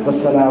முஹம்மத்.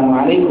 வஸ்ஸலாமு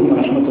அலைக்கும்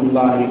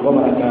வரஹ்மத்துல்லாஹி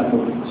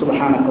வபரகாத்துஹு.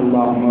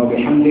 சுப்ஹானக்கல்லாஹும்ம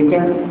வபிஹம்திக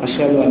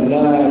அஷ்ஹது அன்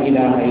லா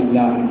இலாஹா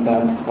இல்லா அன்த